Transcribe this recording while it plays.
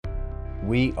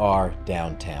We are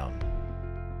downtown.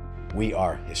 We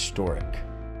are historic.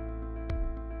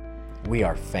 We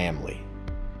are family.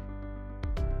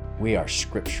 We are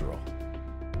scriptural.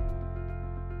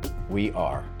 We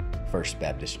are First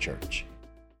Baptist Church.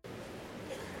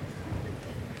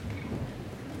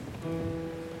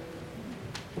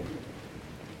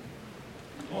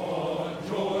 On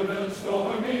Jordan's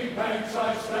stormy banks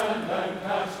I stand and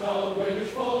cast a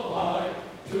wishful eye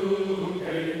to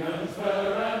Canaan's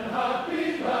fair and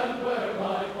happy land where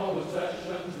my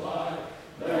possessions lie.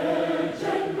 Their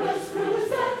generous fruits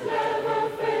that never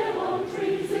fail on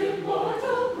trees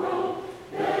immortal grow.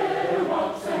 Their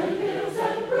rocks and hills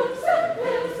and brooks and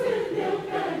hills with milk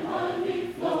and honey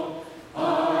flow.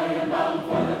 I am bound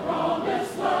for the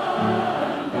promised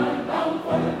land. I'm bound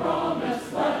for the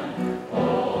promised land.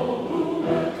 Oh, who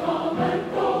will come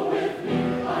and go with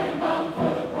me? I am bound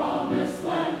for the promised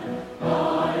land.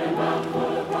 I am bound for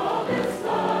the promised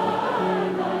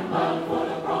land. I'm bound for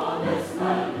the promised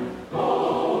land.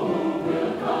 Oh, who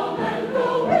will come and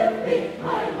go with me?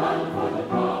 I am bound for the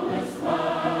promised land.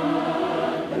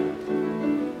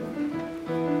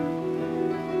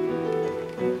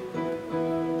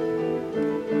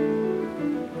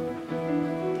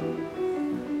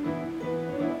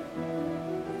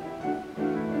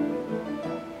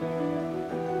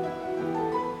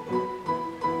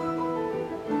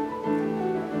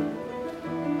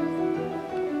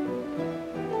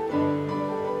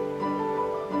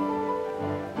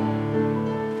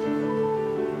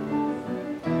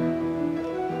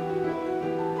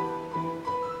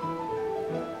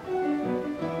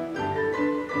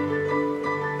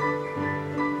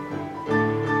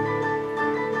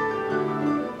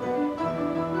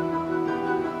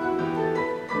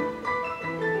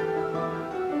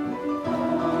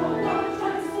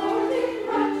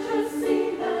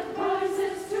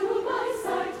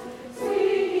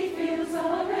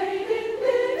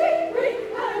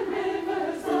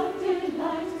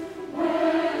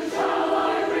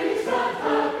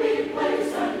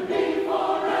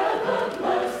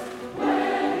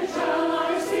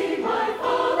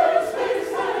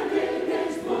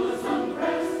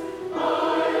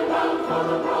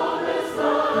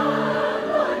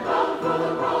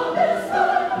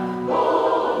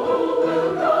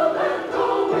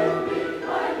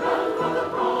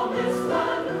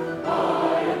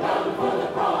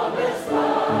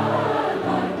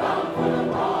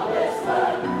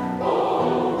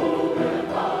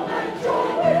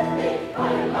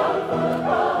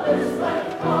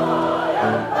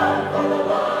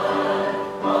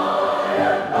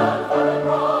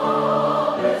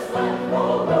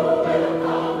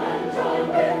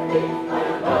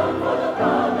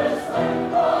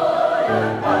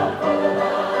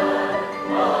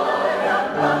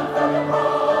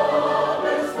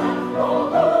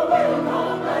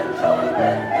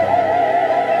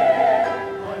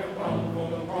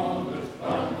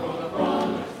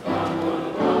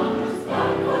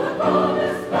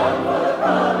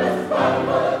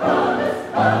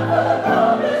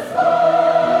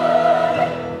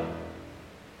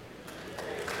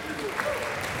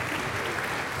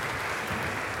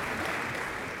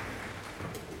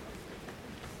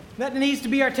 That needs to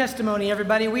be our testimony,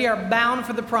 everybody. We are bound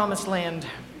for the promised land.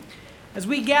 As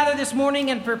we gather this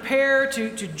morning and prepare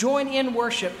to join in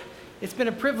worship, it's been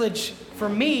a privilege for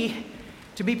me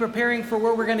to be preparing for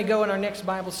where we're going to go in our next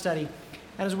Bible study.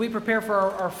 And as we prepare for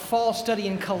our fall study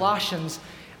in Colossians,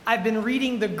 I've been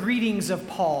reading the greetings of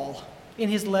Paul in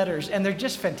his letters, and they're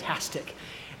just fantastic.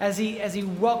 As he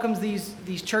welcomes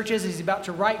these churches, he's about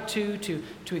to write to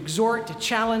exhort, to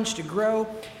challenge, to grow.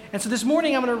 And so this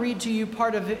morning I'm going to read to you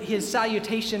part of his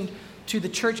salutation to the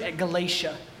church at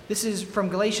Galatia. This is from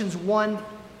Galatians 1,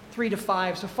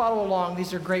 3-5. So follow along.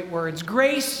 These are great words.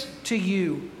 Grace to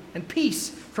you and peace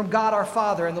from God our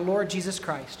Father and the Lord Jesus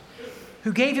Christ,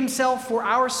 who gave himself for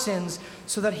our sins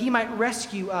so that he might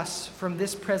rescue us from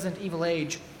this present evil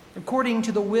age, according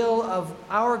to the will of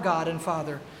our God and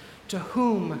Father, to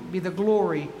whom be the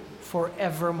glory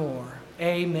forevermore.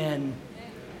 Amen.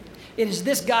 It is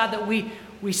this God that we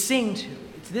sing to.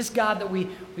 It's this God that we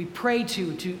pray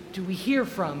to we hear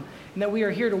from, and that we are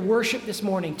here to worship this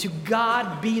morning. To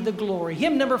God be the glory.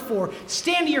 Hymn number 4.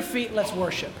 Stand to your feet, let's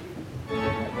worship.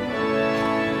 Glory.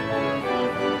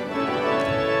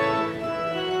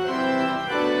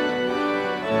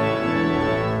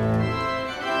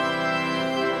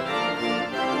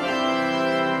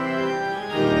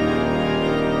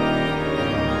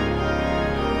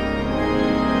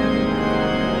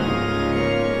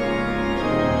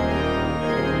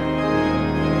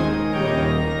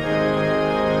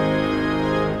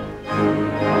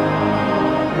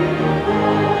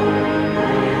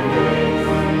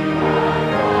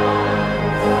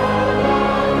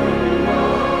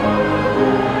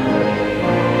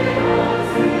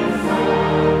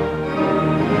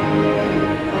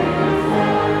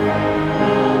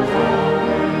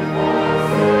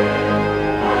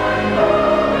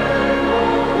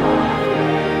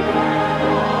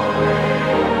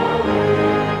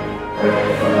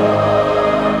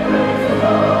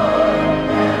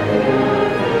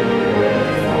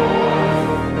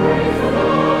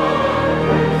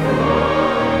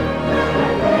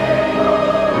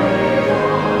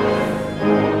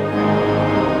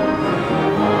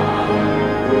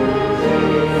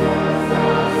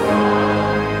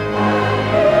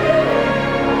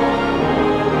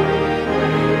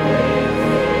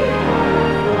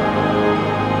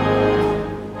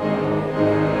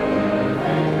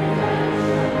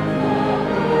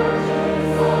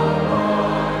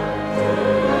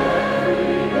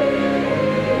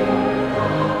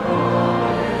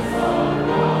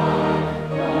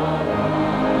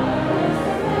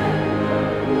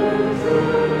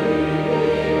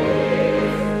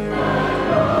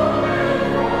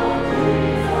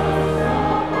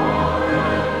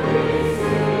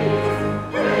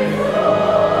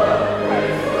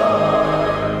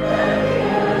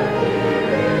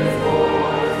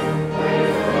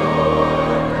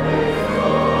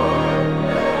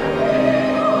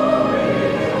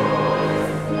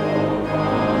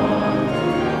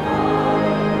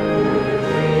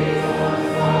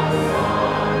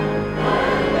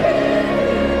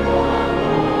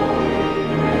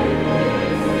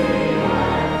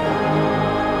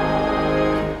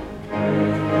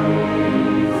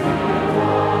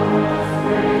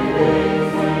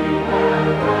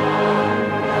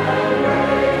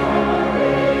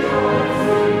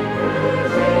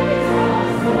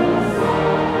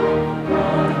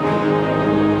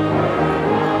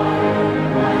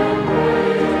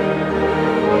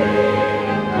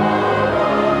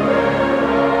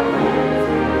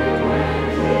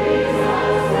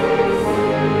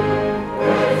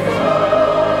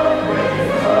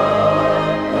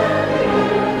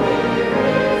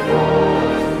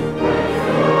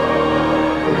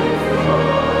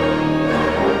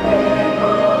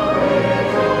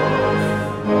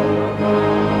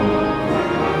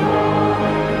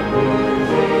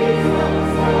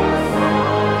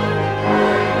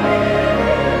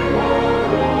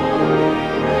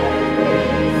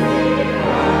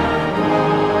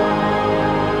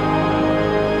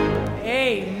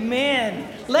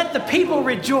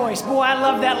 rejoice. Boy, I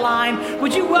love that line.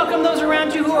 Would you welcome those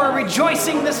around you who are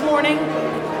rejoicing this morning?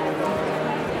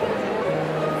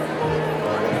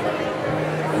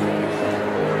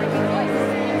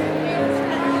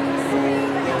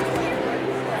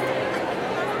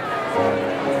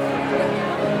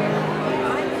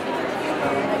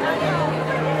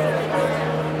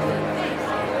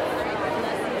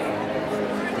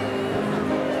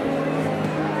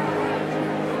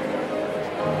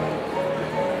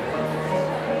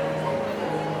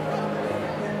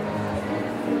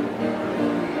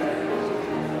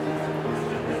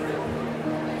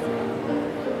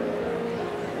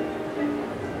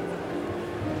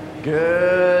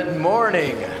 Good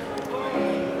morning.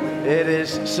 It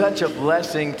is such a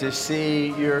blessing to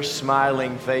see your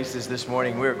smiling faces this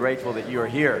morning. We're grateful that you are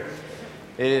here.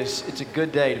 It's a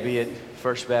good day to be at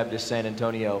First Baptist San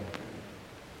Antonio.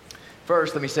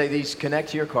 First, let me say these connect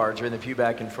to your cards are in the pew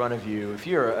back in front of you. If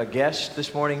you're a guest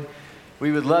this morning,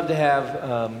 we would love to have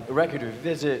a record of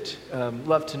visit,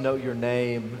 love to know your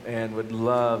name, and would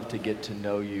love to get to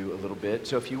know you a little bit.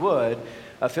 So if you would,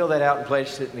 fill that out and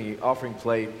place it in the offering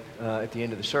plate at the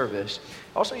end of the service.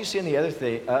 Also, you see on the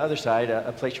other side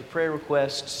a place for prayer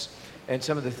requests and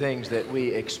some of the things that we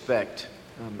expect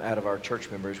out of our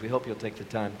church members. We hope you'll take the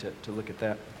time to look at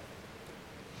that.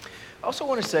 I also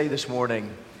want to say this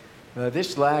morning,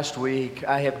 this last week,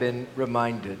 I have been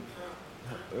reminded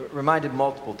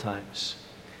multiple times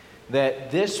that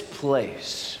this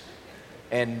place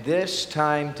and this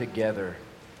time together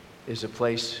is a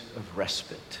place of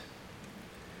respite.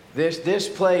 This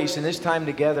place and this time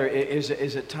together is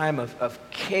a time of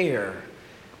care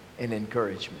and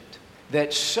encouragement.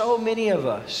 That so many of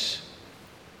us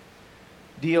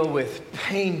deal with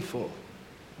painful,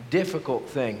 difficult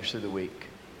things through the week.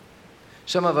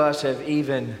 Some of us have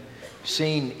even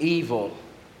seen evil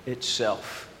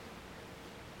itself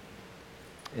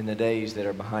in the days that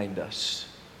are behind us.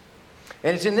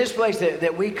 And it's in this place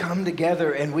that we come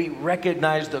together and we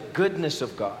recognize the goodness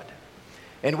of God.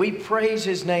 And we praise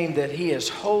His name that He is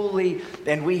holy,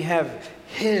 and we have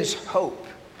His hope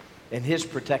and His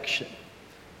protection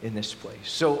in this place.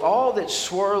 So all that's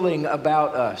swirling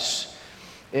about us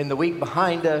in the week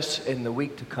behind us and the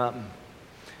week to come,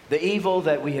 the evil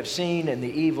that we have seen and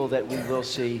the evil that we will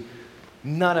see,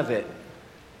 none of it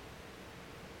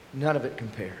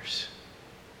compares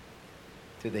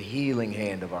to the healing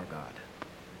hand of our God,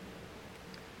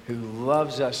 who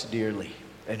loves us dearly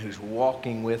and who's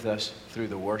walking with us through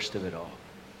the worst of it all.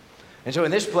 And so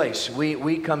in this place,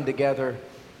 we come together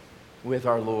with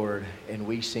our Lord and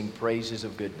we sing praises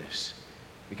of goodness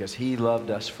because He loved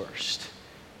us first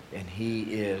and He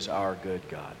is our good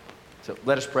God. So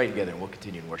let us pray together and we'll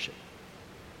continue in worship.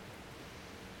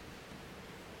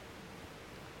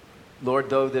 Lord,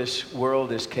 though this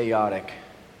world is chaotic,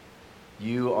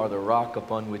 You are the rock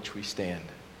upon which we stand.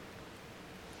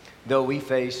 Though we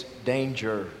face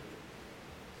danger,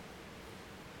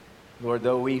 Lord,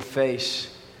 though we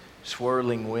face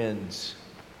swirling winds,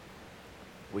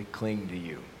 we cling to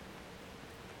You.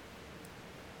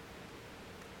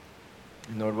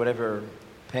 And Lord, whatever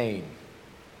pain,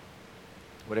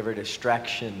 whatever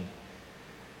distraction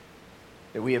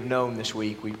that we have known this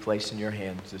week, we place in Your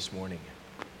hands this morning.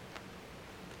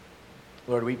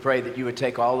 Lord, we pray that You would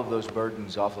take all of those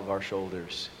burdens off of our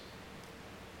shoulders,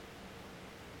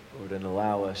 Lord, and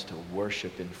allow us to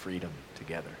worship in freedom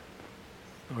together.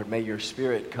 Lord, may Your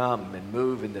Spirit come and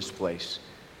move in this place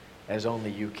as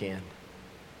only You can,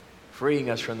 freeing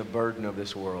us from the burden of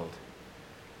this world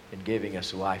and giving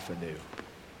us life anew.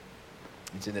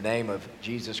 It's in the name of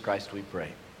Jesus Christ we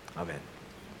pray. Amen.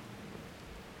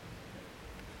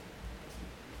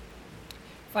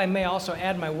 If I may also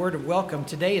add my word of welcome,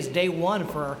 today is day one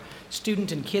for our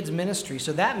student and kids ministry.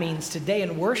 So that means today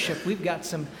in worship, we've got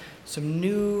some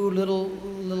new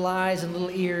little eyes and little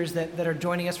ears that are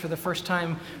joining us for the first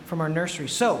time from our nursery.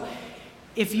 So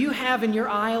if you have in your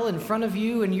aisle in front of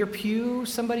you in your pew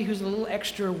somebody who's a little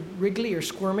extra wriggly or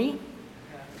squirmy,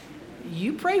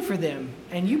 you pray for them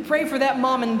and you pray for that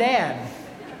mom and dad.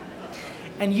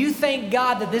 And you thank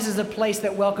God that this is a place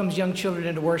that welcomes young children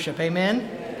into worship.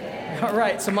 Amen? All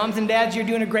right, so moms and dads, you're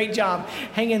doing a great job.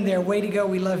 Hang in there. Way to go.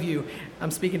 We love you.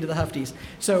 I'm speaking to the Hufties.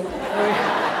 So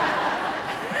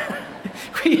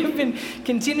we have been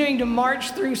continuing to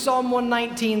march through Psalm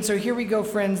 119. So here we go,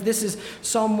 friends. This is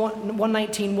Psalm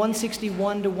 119,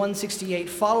 161 to 168.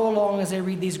 Follow along as I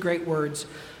read these great words.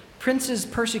 Princes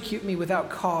persecute me without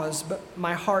cause, but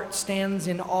my heart stands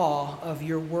in awe of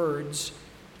Your words.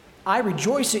 I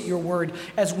rejoice at Your word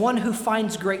as one who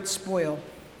finds great spoil.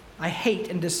 I hate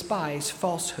and despise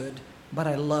falsehood, but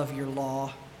I love Your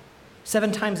law.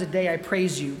 7 times a day I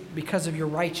praise you because of your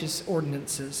righteous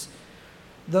ordinances.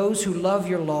 Those who love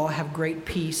your law have great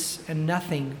peace, and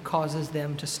nothing causes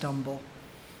them to stumble.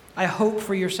 I hope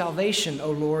for your salvation,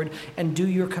 O Lord, and do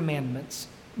your commandments.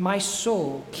 My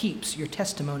soul keeps your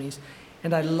testimonies,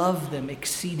 and I love them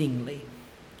exceedingly.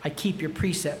 I keep your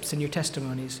precepts and your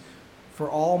testimonies, for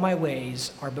all my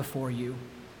ways are before you.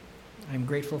 I am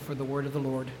grateful for the word of the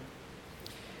Lord.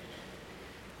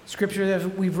 Scripture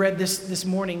that we've read this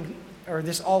morning, or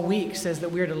this all week, says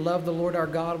that we are to love the Lord our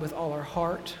God with all our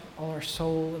heart, all our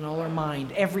soul, and all our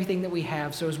mind, everything that we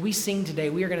have. So as we sing today,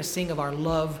 we are going to sing of our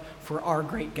love for our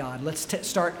great God. Let's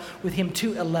start with hymn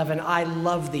 211, I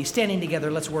Love Thee. Standing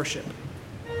together, let's worship.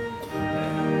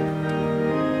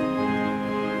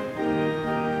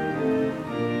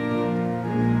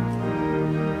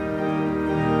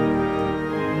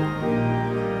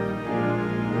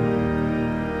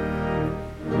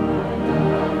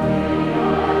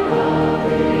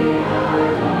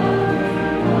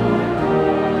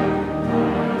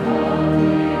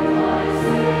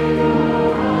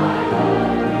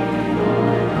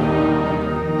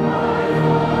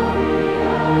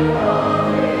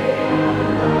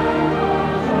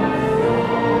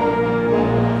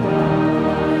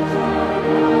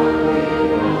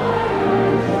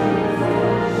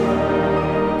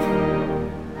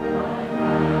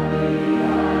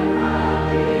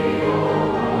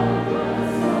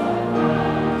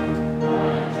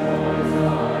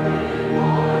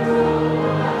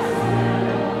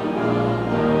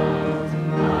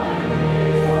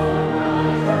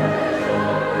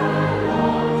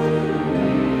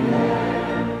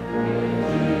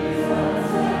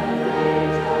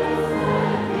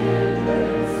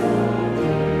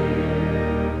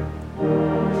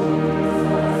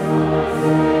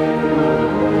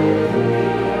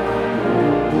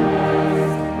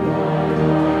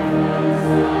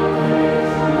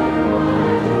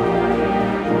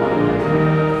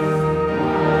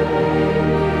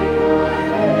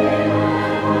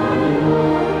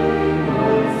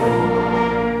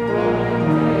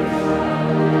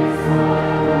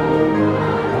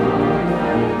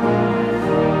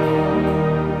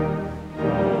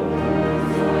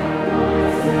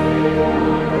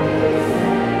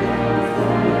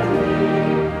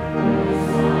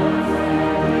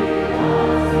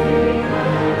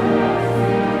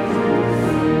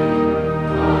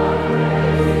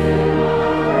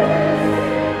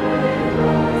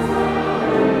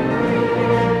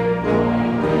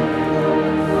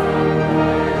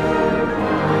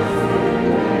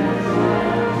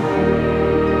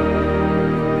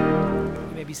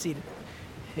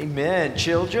 Amen.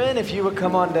 Children, if you would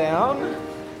come on down,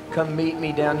 come meet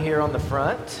me down here on the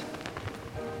front.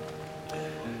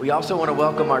 We also want to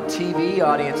welcome our TV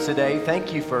audience today.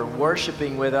 Thank you for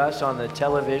worshiping with us on the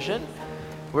television.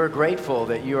 We're grateful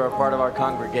that you are a part of our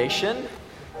congregation,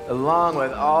 along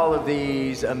with all of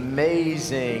these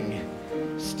amazing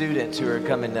students who are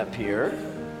coming up here.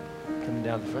 Coming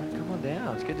down the front. Come on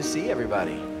down. It's good to see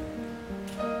everybody.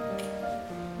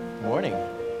 Morning.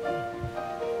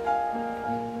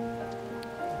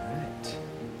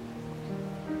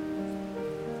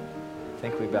 I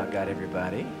think we about got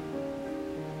everybody.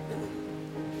 A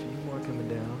few more coming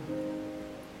down.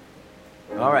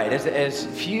 All right, as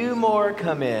few more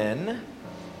come in,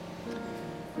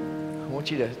 I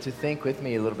want you to think with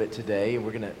me a little bit today.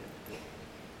 We're gonna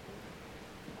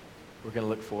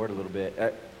look forward a little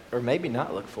bit, or maybe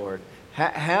not look forward.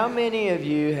 How many of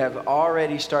you have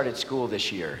already started school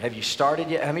this year? Have you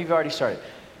started yet? How many of you already started?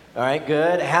 All right,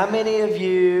 good. How many of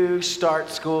you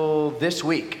start school this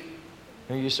week?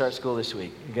 You start school this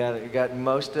week. You got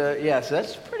most, yes,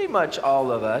 that's pretty much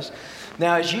all of us.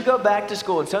 Now, as you go back to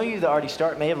school, and some of you that already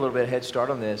start may have a little bit of head start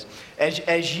on this,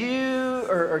 as you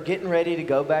are getting ready to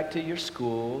go back to your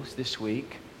schools this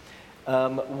week,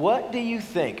 what do you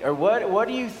think, or what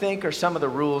do you think are some of the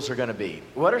rules are going to be?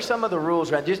 What are some of the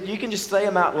rules? Right? You can just say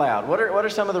them out loud. What are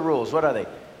some of the rules? What are they?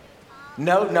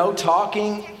 No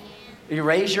talking. You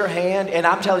raise your hand, and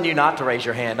I'm telling you not to raise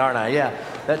your hand, aren't I? Yeah,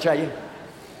 that's right.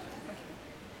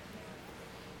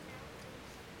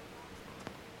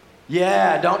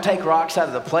 Yeah, don't take rocks out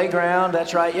of the playground.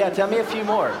 That's right. Yeah, tell me a few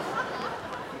more.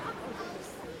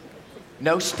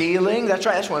 No stealing. That's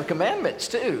right. That's one of the commandments,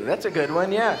 too. That's a good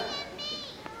one, yeah.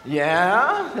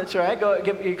 Yeah, that's right. Go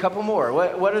give me a couple more.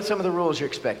 What are some of the rules you're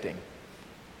expecting?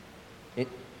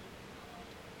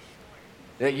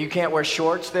 You can't wear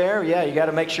shorts there? Yeah, you got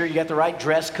to make sure you got the right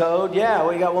dress code. Yeah,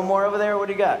 well, you got one more over there? What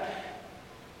do you got?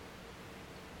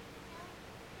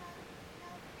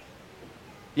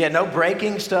 Yeah, no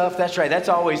breaking stuff. That's right. That's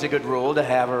always a good rule to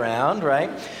have around, right?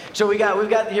 So we've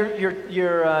got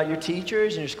your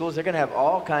teachers and your schools. They're going to have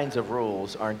all kinds of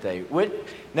rules, aren't they?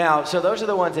 Now, so those are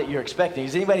the ones that you're expecting.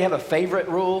 Does anybody have a favorite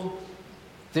rule?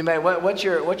 Does anybody, what's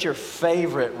your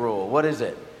favorite rule? What is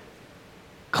it?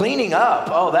 Cleaning up.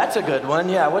 Oh, that's a good one.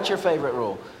 Yeah. What's your favorite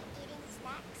rule? Eating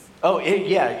snacks. Oh,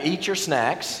 yeah. Eat your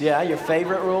snacks. Yeah. Your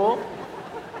favorite rule.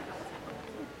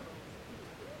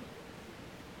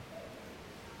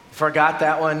 Forgot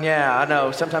that one? Yeah, I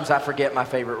know. Sometimes I forget my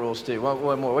favorite rules too.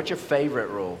 One more. What's your favorite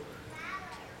rule?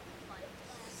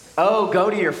 Oh,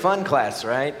 go to your fun class,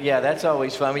 right? Yeah, that's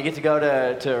always fun. We get to go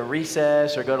to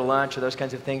recess or go to lunch or those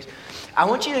kinds of things. I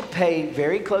want you to pay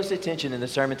very close attention in the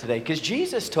sermon today because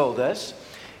Jesus told us,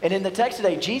 and in the text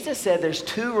today, Jesus said there's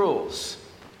 2 rules.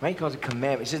 Right? He calls it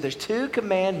commandments. He says there's 2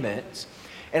 commandments,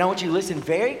 and I want you to listen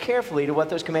very carefully to what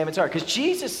those commandments are because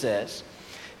Jesus says,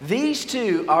 these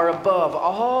 2 are above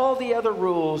all the other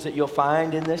rules that you'll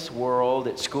find in this world,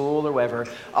 at school or wherever,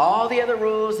 all the other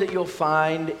rules that you'll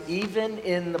find even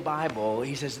in the Bible.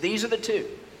 He says, these are the 2.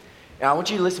 Now, I want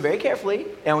you to listen very carefully,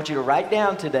 and I want you to write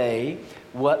down today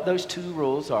what those 2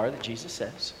 rules are that Jesus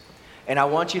says. And I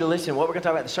want you to listen. What we're going to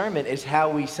talk about in the sermon is how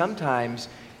we sometimes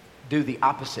do the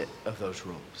opposite of those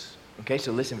rules. Okay,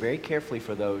 so listen very carefully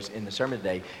for those in the sermon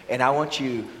today. And I want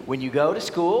you, when you go to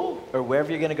school or wherever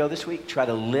you're going to go this week, try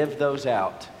to live those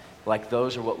out like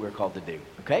those are what we're called to do.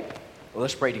 Okay? Well,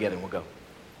 let's pray together and we'll go.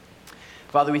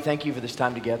 Father, we thank you for this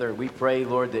time together. We pray,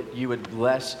 Lord, that you would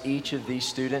bless each of these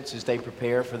students as they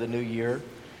prepare for the new year.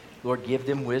 Lord, give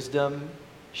them wisdom,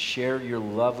 share your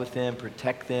love with them,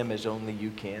 protect them as only you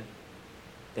can.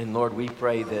 And Lord, we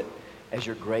pray that as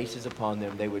your grace is upon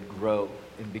them, they would grow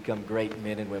and become great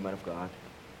men and women of God.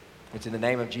 It's in the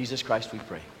name of Jesus Christ we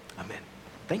pray. Amen.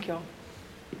 Thank y'all.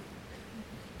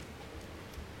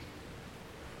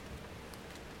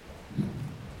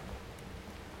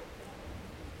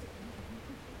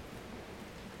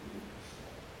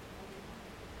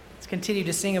 Let's continue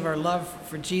to sing of our love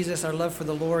for Jesus, our love for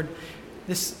the Lord.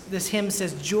 This hymn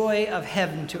says, joy of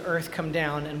heaven to earth come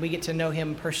down, and we get to know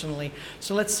him personally.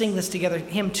 So let's sing this together.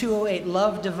 Hymn 208,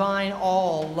 Love Divine,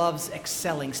 All Loves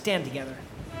Excelling. Stand together.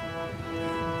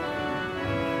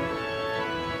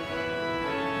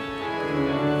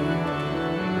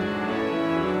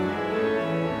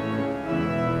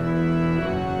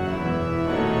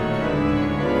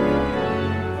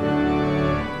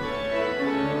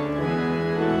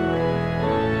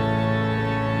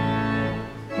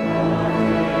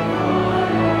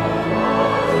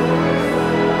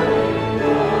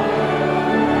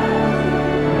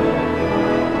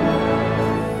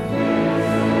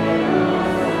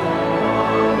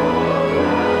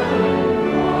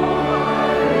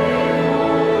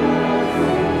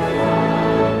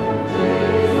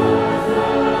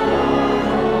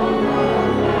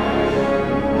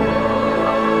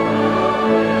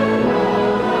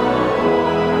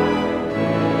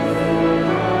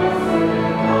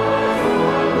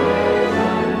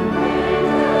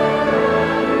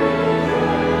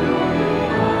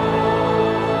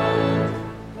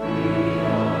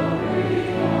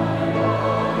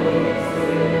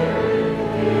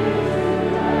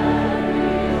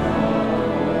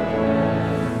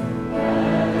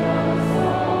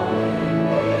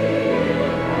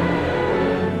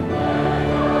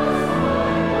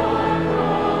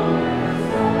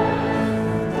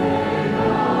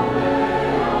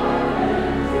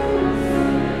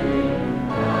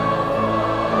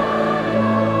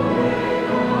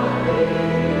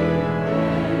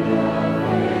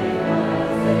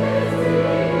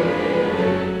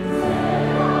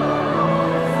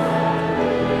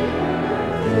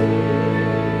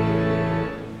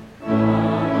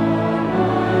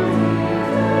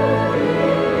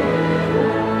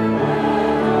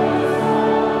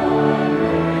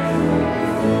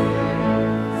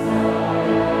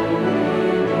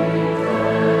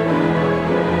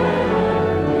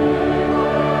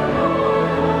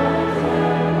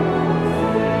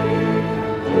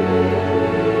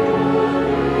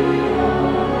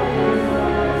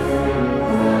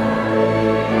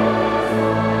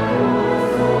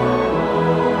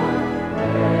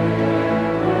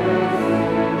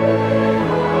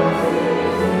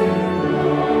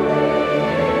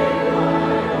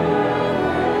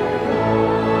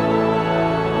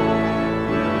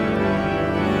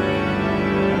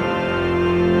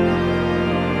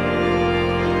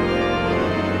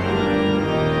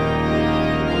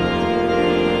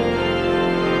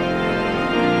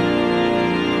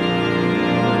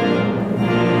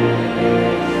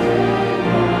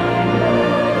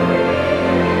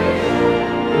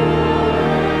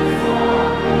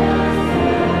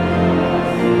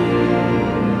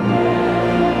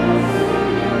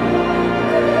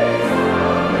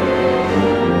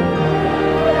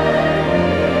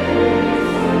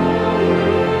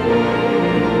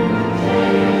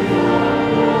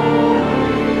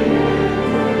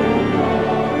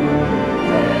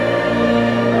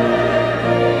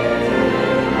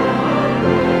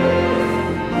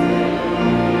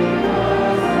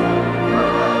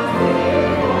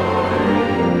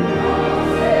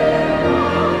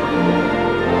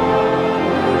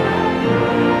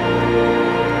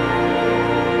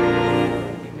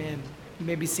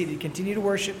 seated. Continue to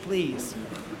worship, please.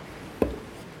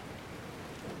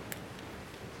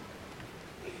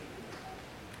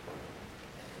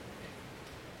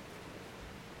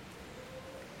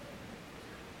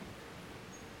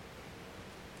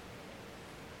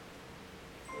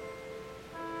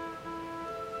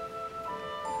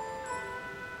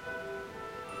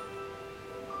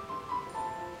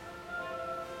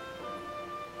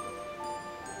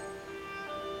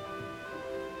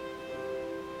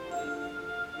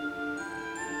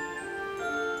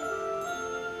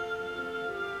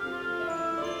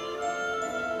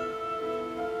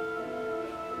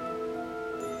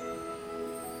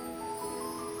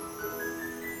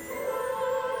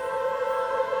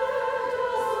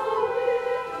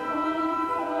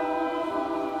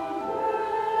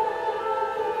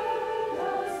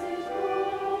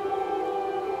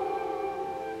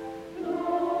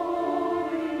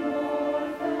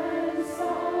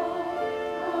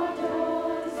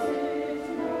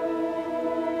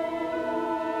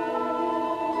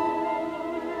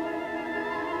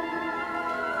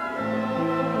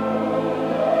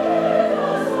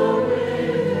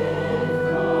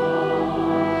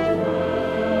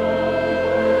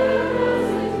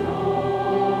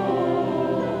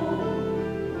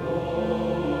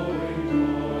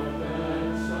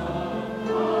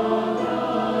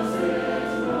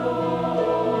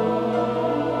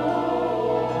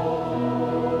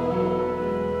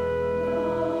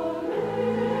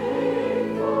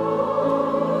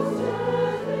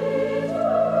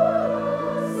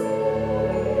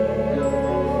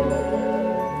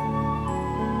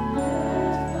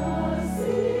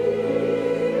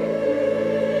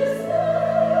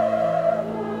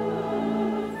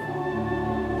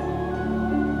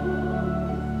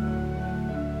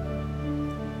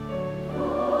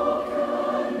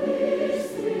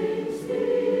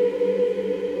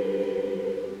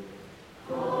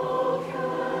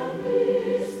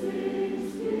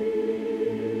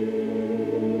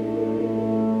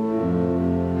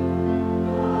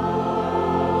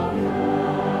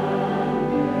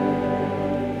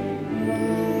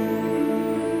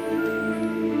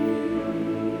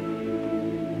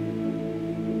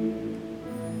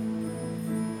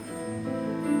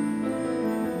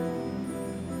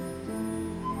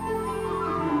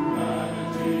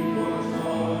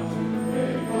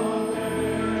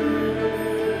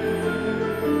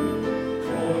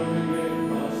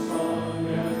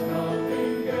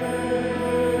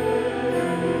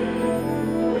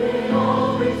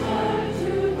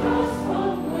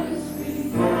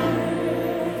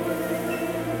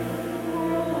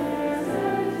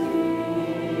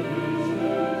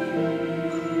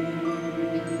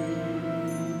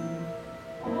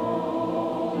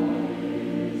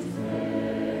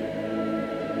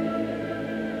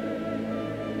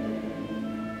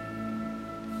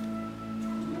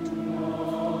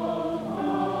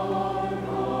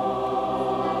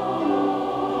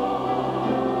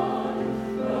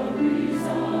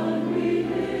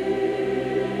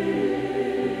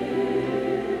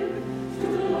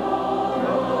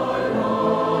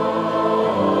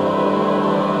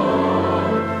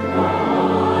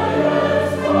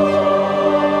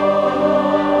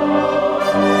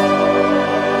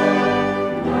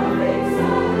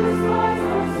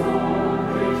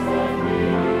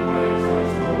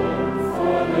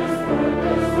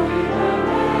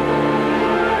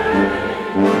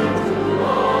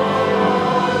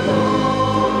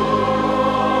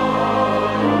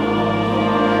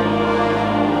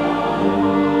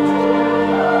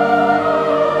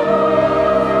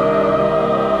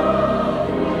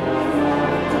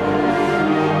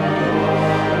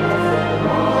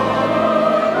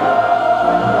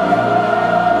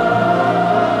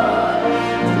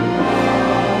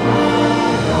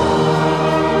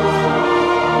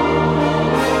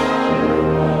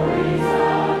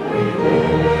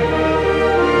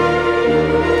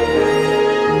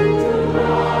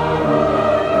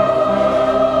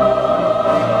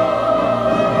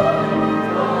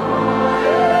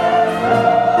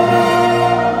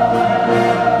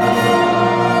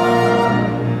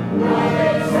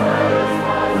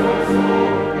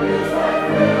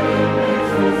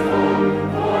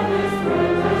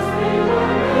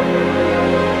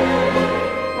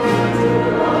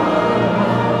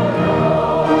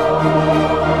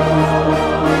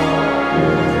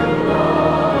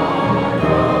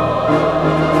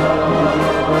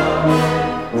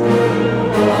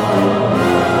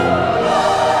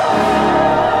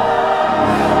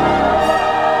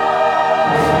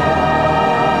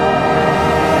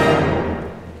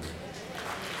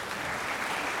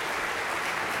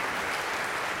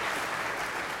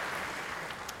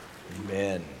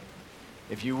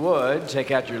 If you would, take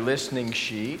out your listening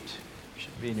sheet. It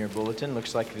should be in your bulletin.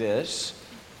 Looks like this.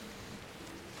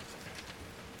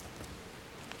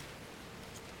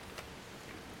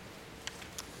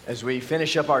 As we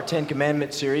finish up our Ten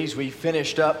Commandments series, we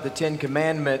finished up the Ten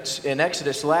Commandments in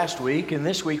Exodus last week, and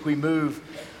this week we move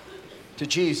to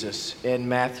Jesus in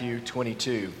Matthew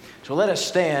 22. So let us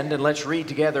stand and let's read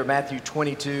together Matthew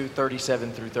 22,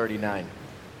 37 through 39.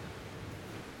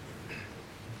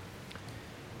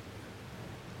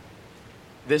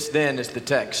 This then is the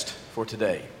text for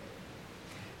today.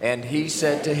 And he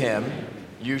said to him,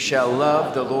 "You shall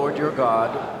love the Lord your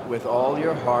God with all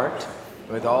your heart,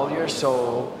 with all your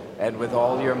soul, and with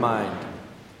all your mind.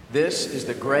 This is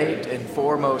the great and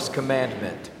foremost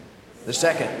commandment. The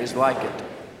second is like it.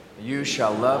 You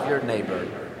shall love your neighbor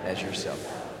as yourself."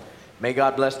 May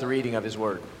God bless the reading of his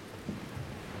word.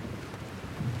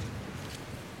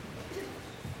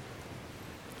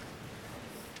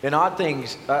 An odd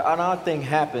thing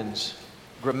happens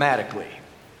grammatically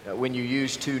when you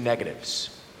use two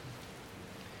negatives.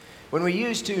 When we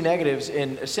use two negatives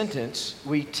in a sentence,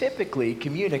 we typically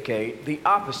communicate the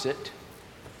opposite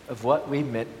of what we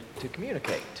meant to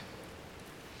communicate.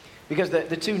 Because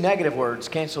the two negative words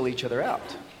cancel each other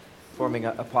out, forming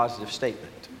a positive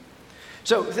statement.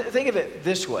 So think of it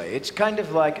this way. It's kind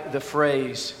of like the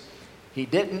phrase, "He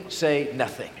didn't say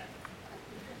nothing."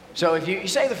 So if you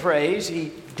say the phrase,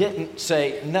 "He didn't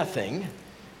say nothing,"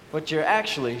 what you're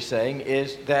actually saying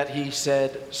is that he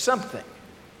said something.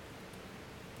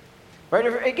 Right?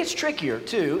 It gets trickier,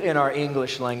 too, in our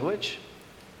English language.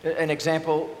 An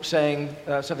example saying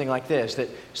something like this, that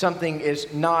something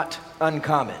is not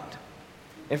uncommon.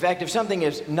 In fact, if something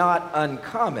is not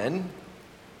uncommon,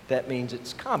 that means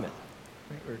it's common.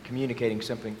 Right? We're communicating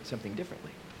something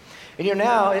differently. And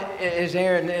now, as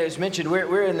Aaron has mentioned,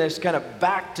 we're in this kind of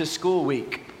back-to-school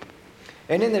week.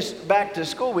 And in this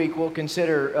back-to-school week, we'll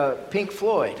consider Pink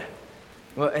Floyd.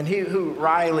 Well, and who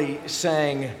Riley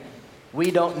sang,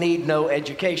 "We don't need no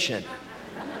education,"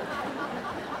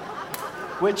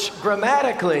 which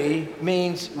grammatically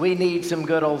means we need some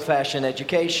good old-fashioned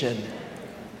education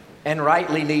and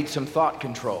rightly need some thought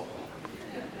control.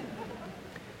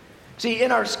 See,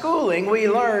 in our schooling, we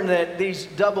learn that these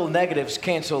double negatives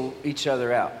cancel each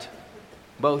other out,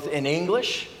 both in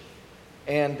English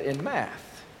and in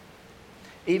math.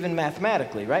 Even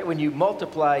mathematically, right? When you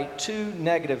multiply two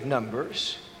negative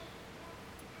numbers,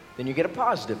 then you get a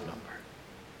positive number.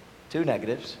 Two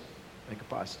negatives make a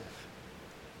positive.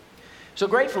 So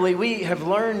gratefully, we have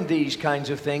learned these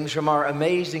kinds of things from our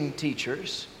amazing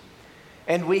teachers,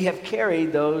 and we have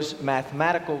carried those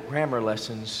mathematical grammar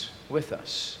lessons with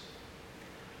us.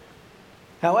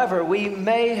 However, we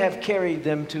may have carried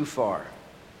them too far.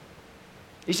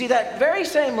 You see, that very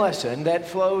same lesson that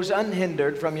flows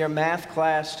unhindered from your math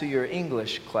class to your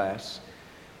English class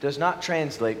does not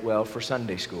translate well for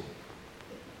Sunday school.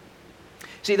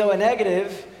 See, though a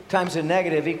negative times a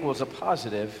negative equals a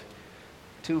positive,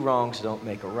 two wrongs don't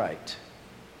make a right.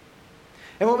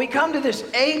 And when we come to this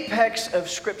apex of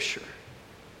Scripture,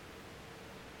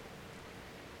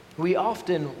 we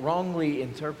often wrongly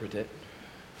interpret it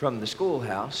from the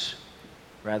schoolhouse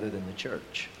rather than the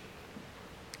church.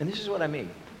 And this is what I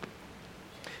mean.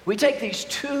 We take these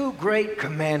two great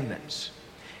commandments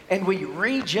and we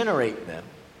regenerate them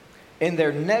in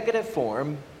their negative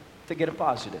form to get a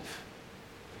positive.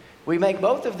 We make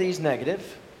both of these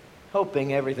negative,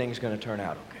 hoping everything's going to turn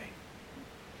out okay.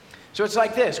 So it's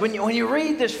like this. When you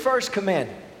read this first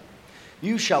commandment,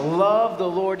 "You shall love the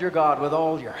Lord your God with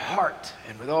all your heart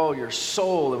and with all your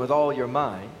soul and with all your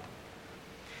mind,"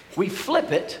 we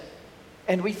flip it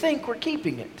and we think we're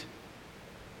keeping it.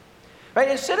 Right?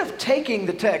 Instead of taking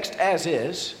the text as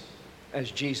is,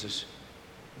 as Jesus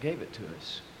gave it to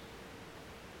us,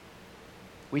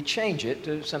 we change it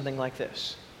to something like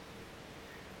this.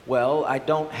 "Well, I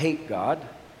don't hate God,"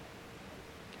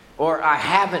 or "I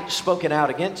haven't spoken out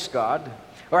against God,"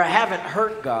 or "I haven't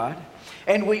hurt God,"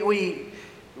 and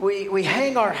we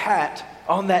hang our hat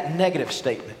on that negative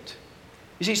statement.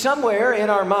 You see, somewhere in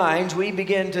our minds, we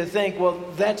begin to think, well,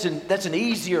 that's an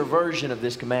easier version of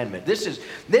this commandment. This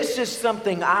is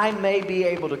something I may be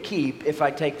able to keep if I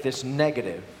take this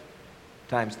negative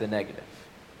times the negative.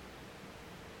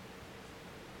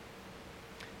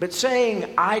 But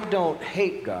saying, "I don't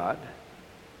hate God,"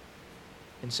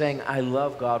 and saying, "I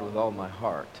love God with all my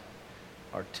heart,"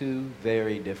 are two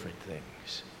very different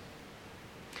things.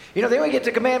 Then we get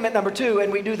to commandment number 2,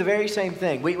 and we do the very same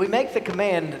thing. We make the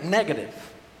command negative.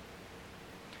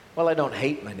 "Well, I don't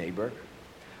hate my neighbor,"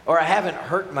 or "I haven't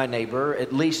hurt my neighbor,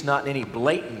 at least not in any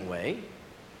blatant way."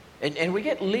 And we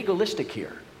get legalistic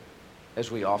here, as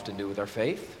we often do with our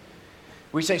faith.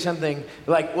 We say something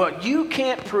like, well, you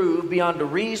can't prove beyond a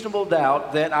reasonable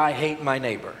doubt that I hate my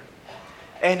neighbor.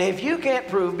 And if you can't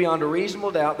prove beyond a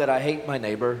reasonable doubt that I hate my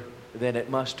neighbor, then it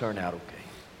must turn out okay.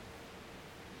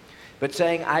 But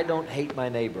saying I don't hate my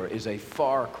neighbor is a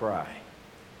far cry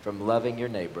from loving your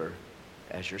neighbor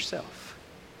as yourself.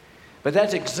 But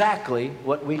that's exactly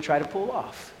what we try to pull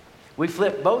off. We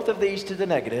flip both of these to the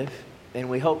negative, and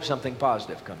we hope something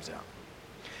positive comes out.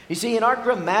 You see, in our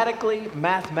grammatically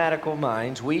mathematical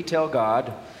minds, we tell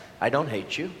God, I don't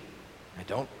hate you. I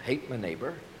don't hate my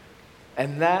neighbor.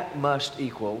 And that must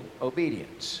equal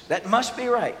obedience. That must be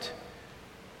right.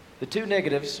 The two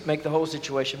negatives make the whole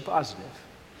situation positive.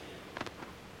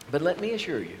 But let me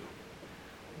assure you,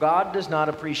 God does not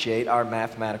appreciate our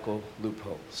mathematical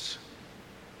loopholes.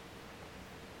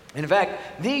 In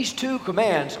fact, these two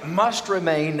commands must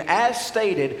remain as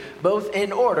stated, both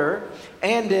in order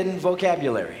and in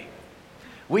vocabulary.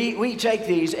 We take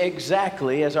these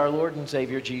exactly as our Lord and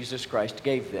Savior Jesus Christ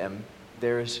gave them.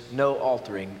 There is no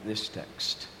altering this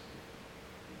text.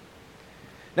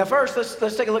 Now first,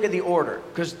 let's take a look at the order,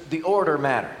 because the order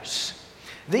matters.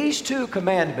 These two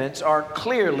commandments are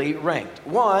clearly ranked.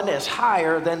 One is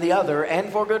higher than the other,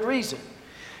 and for good reason.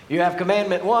 You have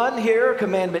commandment 1 here,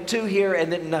 commandment 2 here,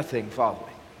 and then nothing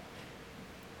following.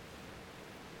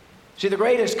 See, the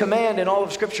greatest command in all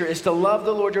of Scripture is to love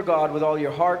the Lord your God with all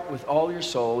your heart, with all your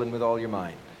soul, and with all your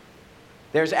mind.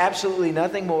 There's absolutely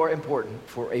nothing more important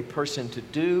for a person to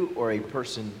do or a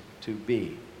person to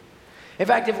be. In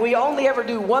fact, if we only ever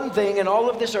do one thing in all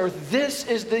of this earth, this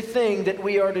is the thing that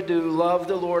we are to do: love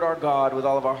the Lord our God with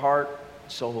all of our heart,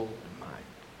 soul, and mind.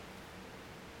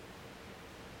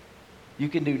 You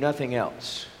can do nothing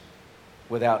else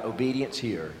without obedience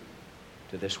here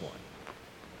to this one.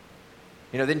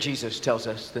 You know, then Jesus tells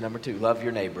us the number 2, love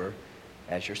your neighbor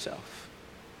as yourself.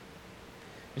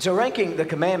 And so ranking the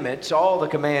commandments, all the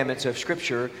commandments of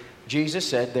Scripture, Jesus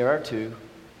said there are 2,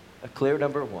 a clear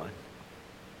number 1,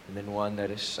 and then one that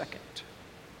is second.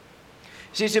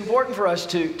 See, it's important for us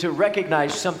to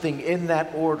recognize something in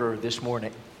that order this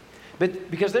morning,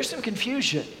 but because there's some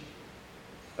confusion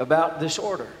about this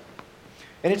order.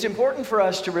 And it's important for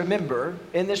us to remember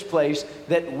in this place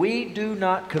that we do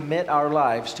not commit our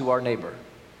lives to our neighbor.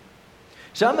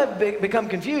 Some have become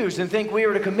confused and think we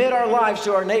are to commit our lives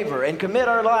to our neighbor and commit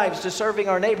our lives to serving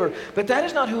our neighbor, but that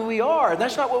is not who we are.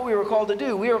 That's not what we were called to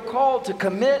do. We are called to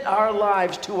commit our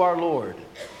lives to our Lord.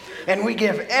 And we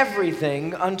give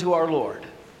everything unto our Lord.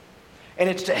 And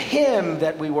it's to Him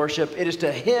that we worship. It is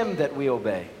to Him that we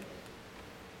obey.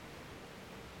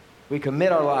 We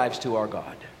commit our lives to our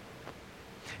God.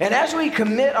 And as we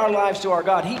commit our lives to our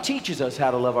God, He teaches us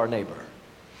how to love our neighbor.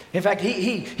 In fact,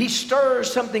 he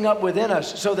stirs something up within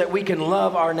us so that we can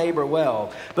love our neighbor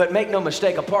well. But make no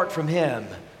mistake, apart from Him,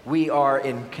 we are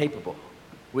incapable.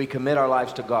 We commit our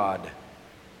lives to God,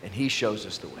 and He shows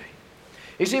us the way.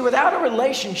 You see, without a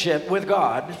relationship with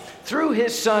God, through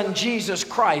His Son, Jesus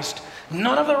Christ,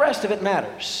 none of the rest of it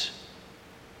matters.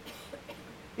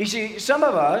 You see, some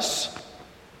of us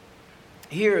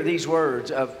hear these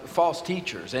words of false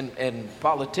teachers and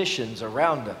politicians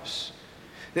around us.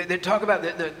 They talk about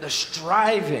the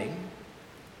striving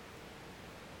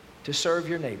to serve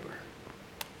your neighbor.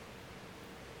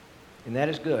 And that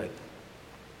is good.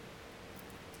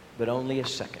 But only a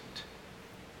second.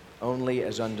 Only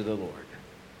as unto the Lord.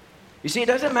 You see, it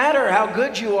doesn't matter how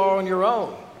good you are on your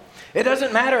own. It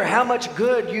doesn't matter how much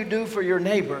good you do for your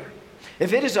neighbor.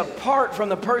 If it is apart from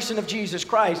the person of Jesus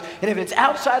Christ, and if it's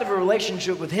outside of a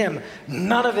relationship with Him,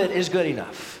 none of it is good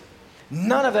enough.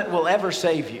 None of it will ever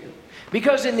save you.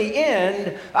 Because in the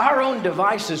end, our own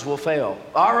devices will fail.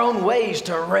 Our own ways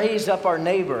to raise up our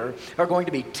neighbor are going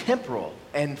to be temporal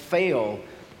and fail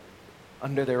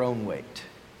under their own weight.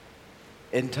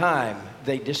 In time,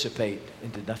 they dissipate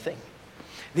into nothing.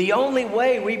 The only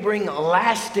way we bring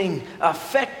lasting,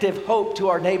 effective hope to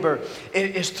our neighbor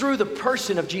is through the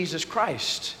person of Jesus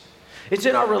Christ. It's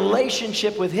in our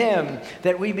relationship with Him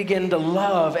that we begin to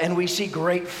love and we see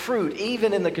great fruit,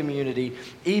 even in the community,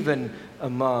 even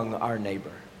among our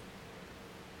neighbor.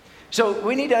 So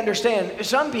we need to understand,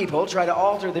 some people try to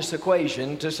alter this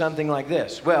equation to something like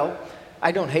this. Well,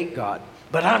 I don't hate God,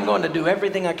 but I'm going to do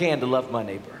everything I can to love my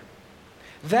neighbor.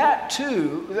 That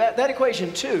too, that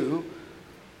equation too,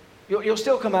 you'll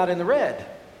still come out in the red.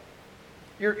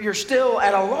 You're still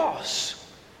at a loss.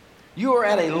 You are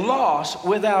at a loss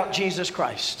without Jesus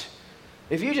Christ.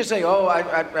 If you just say, oh,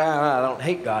 I don't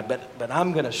hate God, but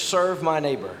I'm going to serve my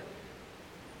neighbor,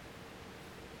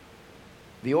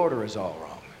 the order is all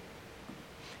wrong.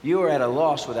 You are at a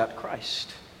loss without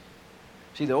Christ.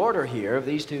 See, the order here of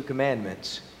these two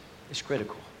commandments is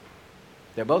critical.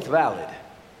 They're both valid.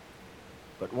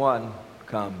 but one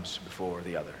comes before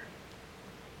the other.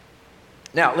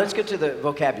 Now, let's get to the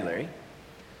vocabulary,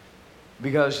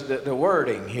 because the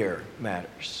wording here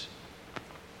matters.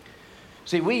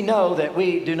 See, we know that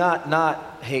we do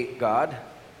not hate God,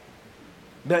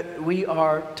 but we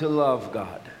are to love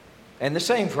God. And the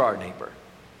same for our neighbor.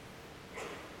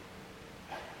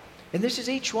 And this is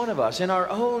each one of us in our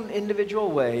own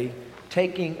individual way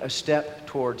taking a step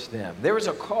towards them. There is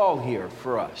a call here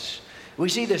for us. We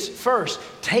see this first,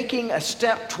 taking a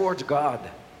step towards God.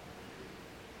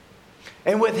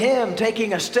 And with Him,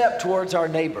 taking a step towards our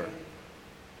neighbor.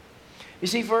 You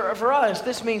see, for us,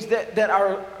 this means that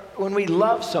when we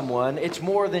love someone, it's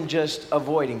more than just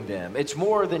avoiding them. It's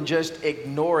more than just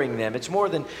ignoring them. It's more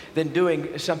than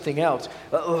doing something else.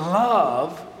 But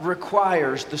love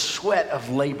requires the sweat of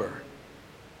labor.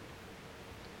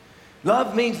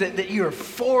 Love means that you're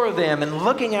for them and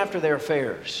looking after their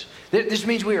affairs. This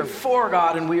means we are for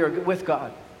God and we are with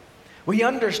God. We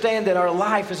understand that our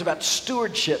life is about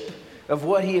stewardship of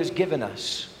what He has given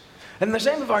us. And the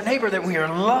same of our neighbor, that we are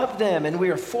love them and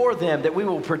we are for them, that we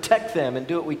will protect them and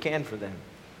do what we can for them.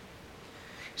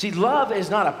 See, love is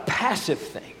not a passive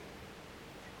thing.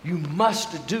 You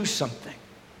must do something.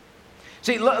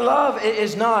 See, love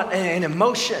is not an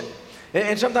emotion.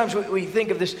 And sometimes we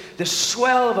think of this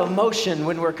swell of emotion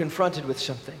when we're confronted with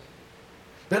something.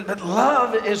 But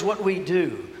love is what we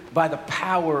do by the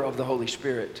power of the Holy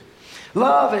Spirit.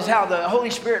 Love is how the Holy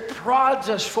Spirit prods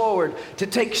us forward to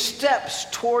take steps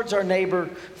towards our neighbor,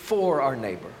 for our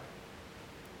neighbor.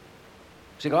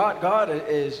 See, God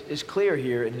is clear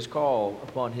here in His call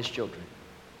upon His children.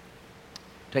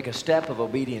 Take a step of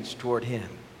obedience toward Him.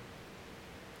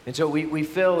 And so we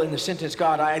fill in the sentence,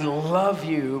 God, I love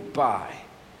you by.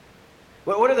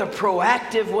 What are the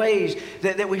proactive ways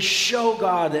that we show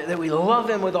God that we love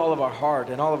Him with all of our heart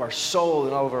and all of our soul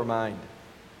and all of our mind?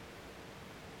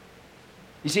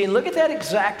 You see, and look at that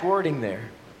exact wording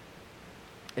there.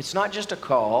 It's not just a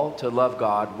call to love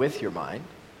God with your mind,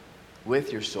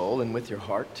 with your soul, and with your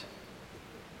heart.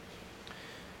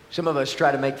 Some of us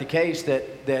try to make the case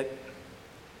that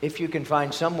if you can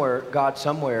find God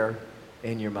somewhere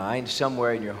in your mind,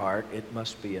 somewhere in your heart, it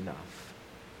must be enough.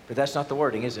 But that's not the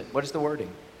wording, is it? What is the wording?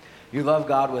 You love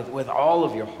God with all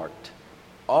of your heart,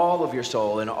 all of your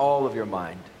soul, and all of your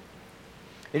mind.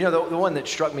 You know, the one that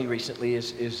struck me recently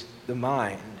is the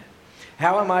mind.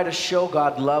 How am I to show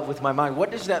God love with my mind? What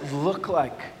does that look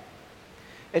like?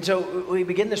 And so we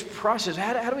begin this process.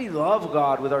 How do we love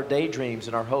God with our daydreams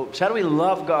and our hopes? How do we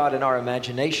love God in our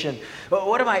imagination?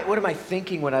 What am I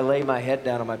thinking when I lay my head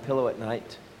down on my pillow at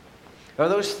night? Are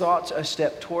those thoughts a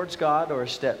step towards God or a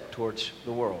step towards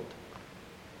the world?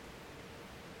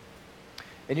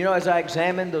 And you know, as I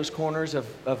examine those corners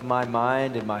of my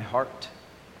mind and my heart,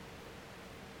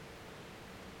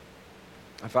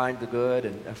 I find the good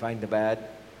and I find the bad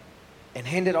and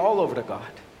hand it all over to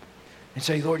God and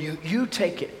say, Lord, you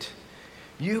take it.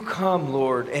 You come,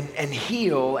 Lord, and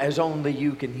heal as only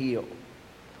you can heal.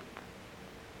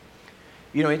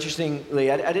 You know,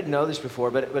 interestingly, I didn't know this before,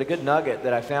 but a good nugget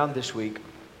that I found this week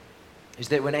is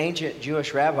that when ancient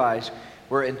Jewish rabbis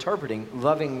were interpreting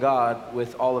loving God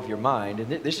with all of your mind, and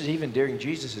this is even during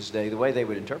Jesus' day, the way they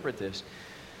would interpret this,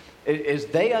 is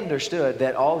they understood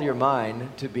that all your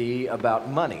mind to be about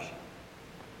money.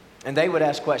 And they would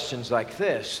ask questions like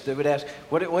this. They would ask,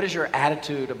 what is your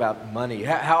attitude about money?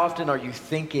 How often are you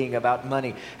thinking about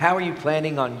money? How are you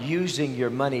planning on using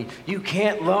your money? You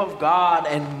can't love God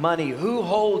and money. Who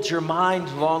holds your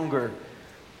mind longer?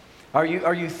 Are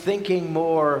you thinking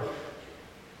more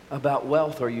about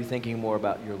wealth, or are you thinking more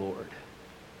about your Lord?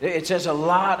 It says a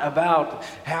lot about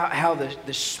how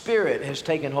the Spirit has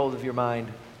taken hold of your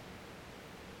mind,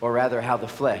 or rather how the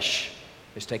flesh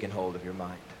has taken hold of your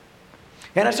mind.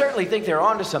 And I certainly think they're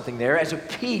onto something there as a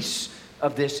piece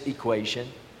of this equation.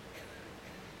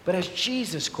 But as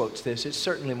Jesus quotes this, it's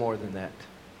certainly more than that.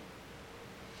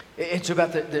 It's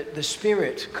about the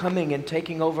Spirit coming and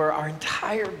taking over our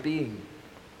entire being,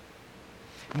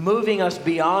 moving us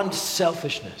beyond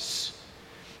selfishness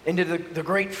into the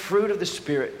great fruit of the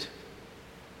Spirit,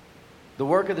 the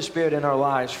work of the Spirit in our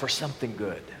lives for something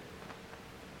good.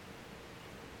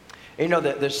 You know,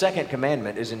 the second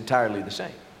commandment is entirely the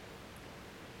same.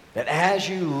 That as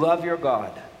you love your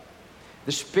God,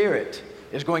 the Spirit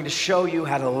is going to show you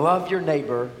how to love your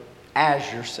neighbor as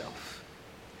yourself.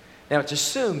 Now, it's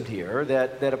assumed here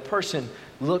that a person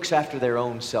looks after their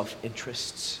own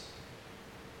self-interests.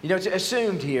 You know, it's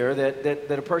assumed here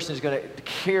that a person is going to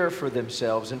care for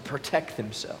themselves and protect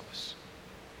themselves.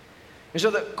 And so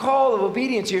the call of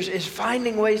obedience here is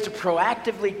finding ways to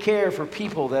proactively care for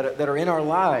people that are in our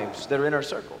lives, that are in our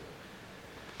circle.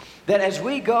 that as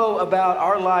we go about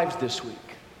our lives this week,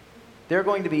 there are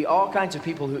going to be all kinds of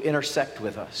people who intersect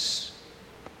with us.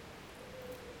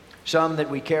 Some that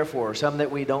we care for, some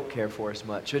that we don't care for as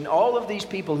much. And all of these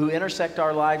people who intersect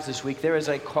our lives this week, there is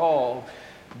a call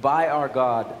by our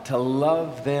God to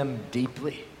love them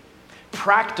deeply.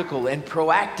 Practical and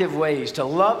proactive ways to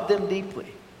love them deeply.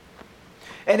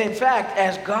 And in fact,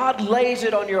 as God lays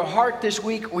it on your heart this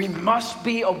week, we must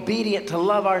be obedient to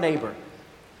love our neighbor.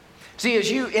 See,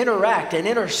 as you interact and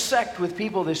intersect with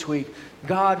people this week,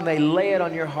 God may lay it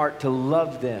on your heart to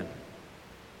love them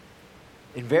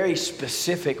in very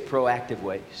specific, proactive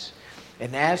ways.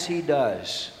 And as He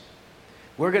does,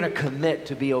 we're going to commit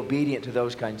to be obedient to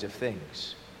those kinds of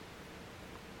things.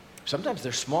 Sometimes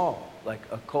they're small, like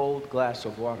a cold glass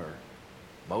of water,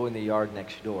 mowing the yard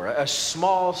next door. A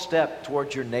small step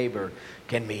towards your neighbor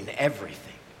can mean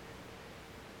everything.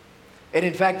 And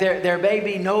in fact, there may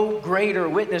be no greater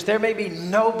witness, there may be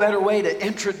no better way to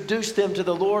introduce them to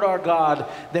the Lord our God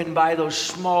than by those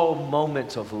small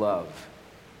moments of love.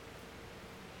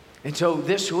 And so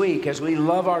this week, as we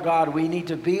love our God, we need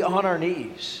to be on our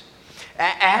knees,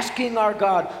 asking our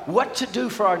God what to do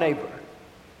for our neighbor.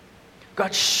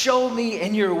 God, show me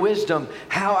in your wisdom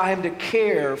how I am to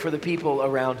care for the people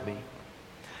around me.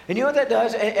 And you know what that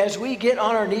does? As we get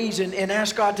on our knees and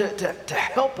ask God to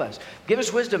help us, give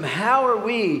us wisdom, how are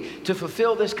we to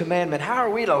fulfill this commandment? How are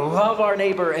we to love our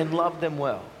neighbor and love them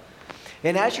well?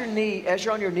 And as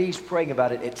you're on your knees praying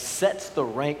about it, it sets the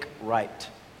rank right.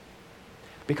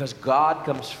 Because God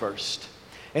comes first.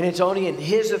 And it's only in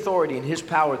His authority and His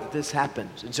power that this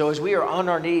happens. And so as we are on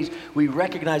our knees, we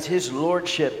recognize His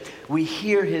lordship, we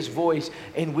hear His voice,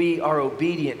 and we are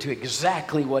obedient to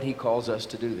exactly what He calls us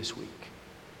to do this week.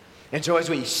 And so as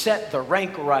we set the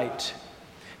rank right,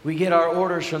 we get our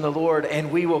orders from the Lord,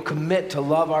 and we will commit to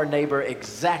love our neighbor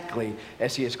exactly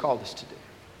as He has called us to do.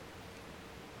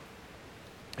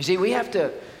 You see, we have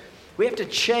to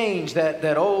change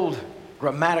that old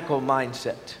grammatical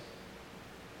mindset.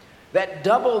 That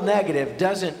double negative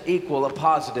doesn't equal a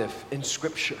positive in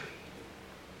Scripture.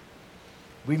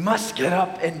 We must get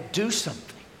up and do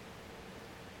something.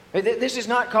 This is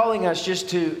not calling us just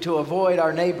to avoid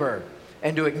our neighbor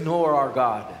and to ignore our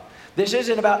God. This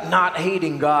isn't about not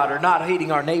hating God or not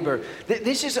hating our neighbor.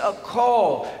 This is a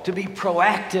call to be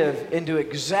proactive into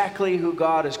exactly who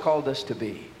God has called us to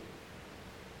be.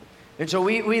 And so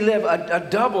we live a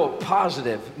double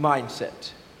positive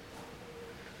mindset.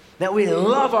 That we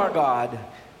love our God,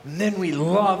 and then we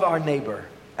love our neighbor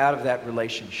out of that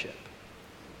relationship.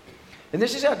 And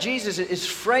this is how Jesus is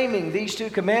framing these two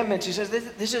commandments. He says,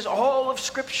 this is all of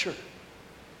Scripture.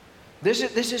 This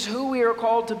is who we are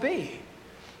called to be.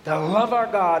 To love our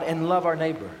God and love our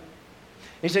neighbor.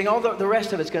 He's saying all the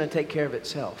rest of it's going to take care of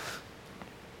itself.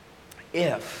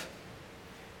 If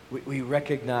we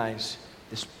recognize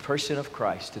this person of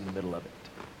Christ in the middle of it.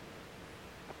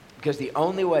 Because the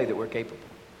only way that we're capable,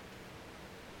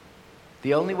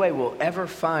 the only way we'll ever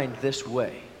find this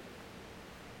way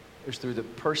is through the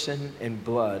person and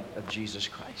blood of Jesus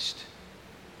Christ.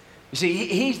 You see,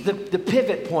 He's the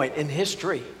pivot point in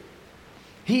history.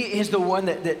 He is the one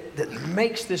that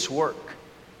makes this work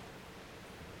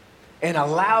and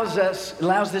allows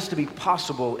this to be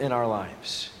possible in our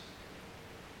lives.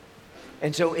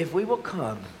 And so if we will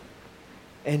come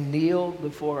and kneel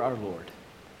before our Lord,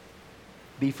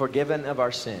 be forgiven of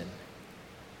our sin,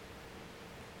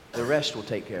 the rest will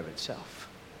take care of itself.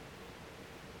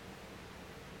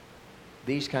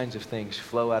 These kinds of things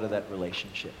flow out of that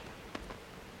relationship.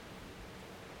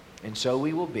 And so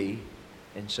we will be,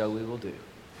 and so we will do.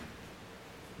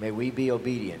 May we be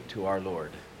obedient to our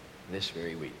Lord this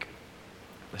very week.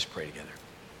 Let's pray together.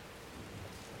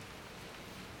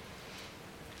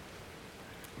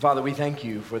 Father, we thank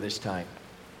you for this time.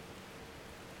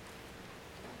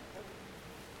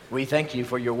 We thank you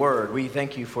for your word. We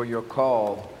thank you for your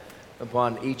call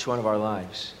upon each one of our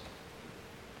lives.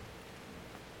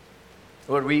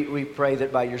 Lord, we pray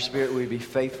that by your Spirit we be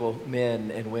faithful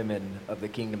men and women of the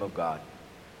kingdom of God,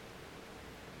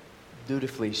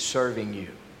 dutifully serving you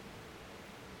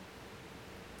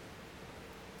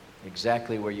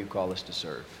exactly where you call us to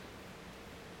serve.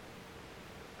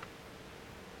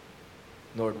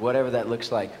 Lord, whatever that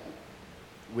looks like,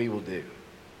 we will do.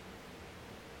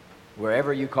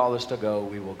 Wherever you call us to go,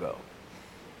 we will go.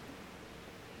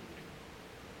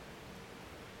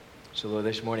 So, Lord,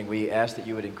 this morning we ask that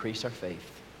you would increase our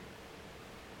faith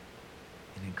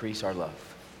and increase our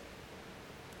love,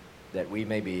 that we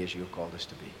may be as you have called us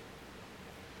to be.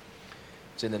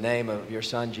 It's in the name of your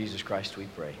Son, Jesus Christ, we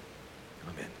pray.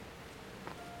 Amen.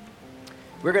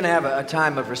 We're going to have a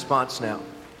time of response now.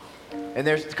 And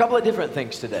there's a couple of different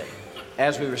things today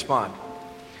as we respond.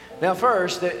 Now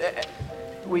first,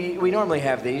 we normally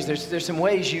have these. There's some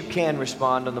ways you can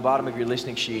respond on the bottom of your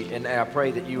listening sheet, and I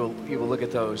pray that you will look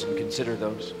at those and consider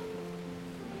those.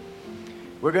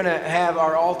 We're going to have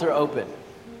our altar open.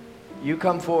 You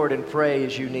come forward and pray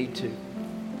as you need to.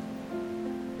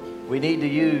 We need to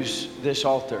use this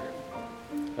altar.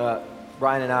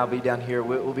 Brian and I will be down here.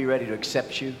 We'll be ready to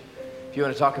accept you. If you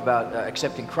want to talk about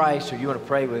accepting Christ, or you want to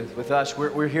pray with us,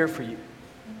 we're here for you.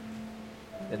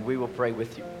 And we will pray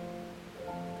with you.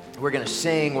 We're going to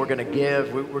sing, we're going to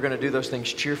give, we're going to do those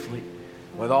things cheerfully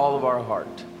with all of our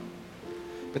heart.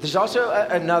 But there's also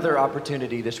another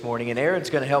opportunity this morning, and Aaron's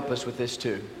going to help us with this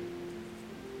too.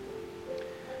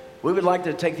 We would like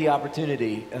to take the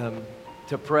opportunity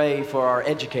to pray for our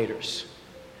educators.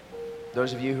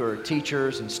 Those of you who are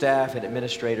teachers and staff and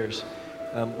administrators,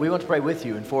 we want to pray with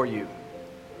you and for you.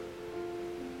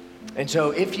 And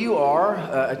so if you are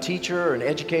a teacher, or an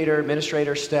educator,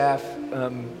 administrator, staff,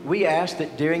 we ask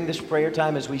that during this prayer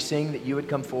time as we sing that you would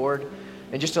come forward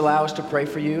and just allow us to pray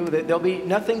for you. There'll be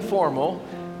nothing formal,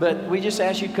 but we just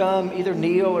ask you to come, either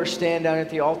kneel or stand down at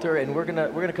the altar, and we're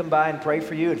gonna come by and pray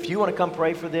for you. And if you want to come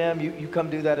pray for them, you come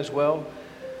do that as well.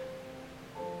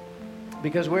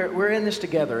 Because we're in this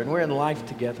together, and we're in life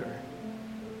together.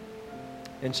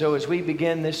 And so as we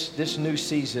begin this new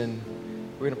season,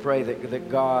 we're going to pray that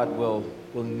God will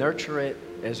nurture it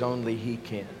as only He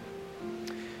can.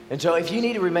 And so if you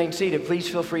need to remain seated, please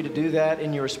feel free to do that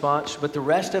in your response. But the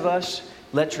rest of us,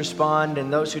 let's respond.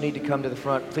 And those who need to come to the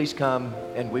front, please come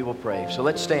and we will pray. So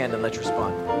let's stand and let's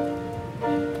respond.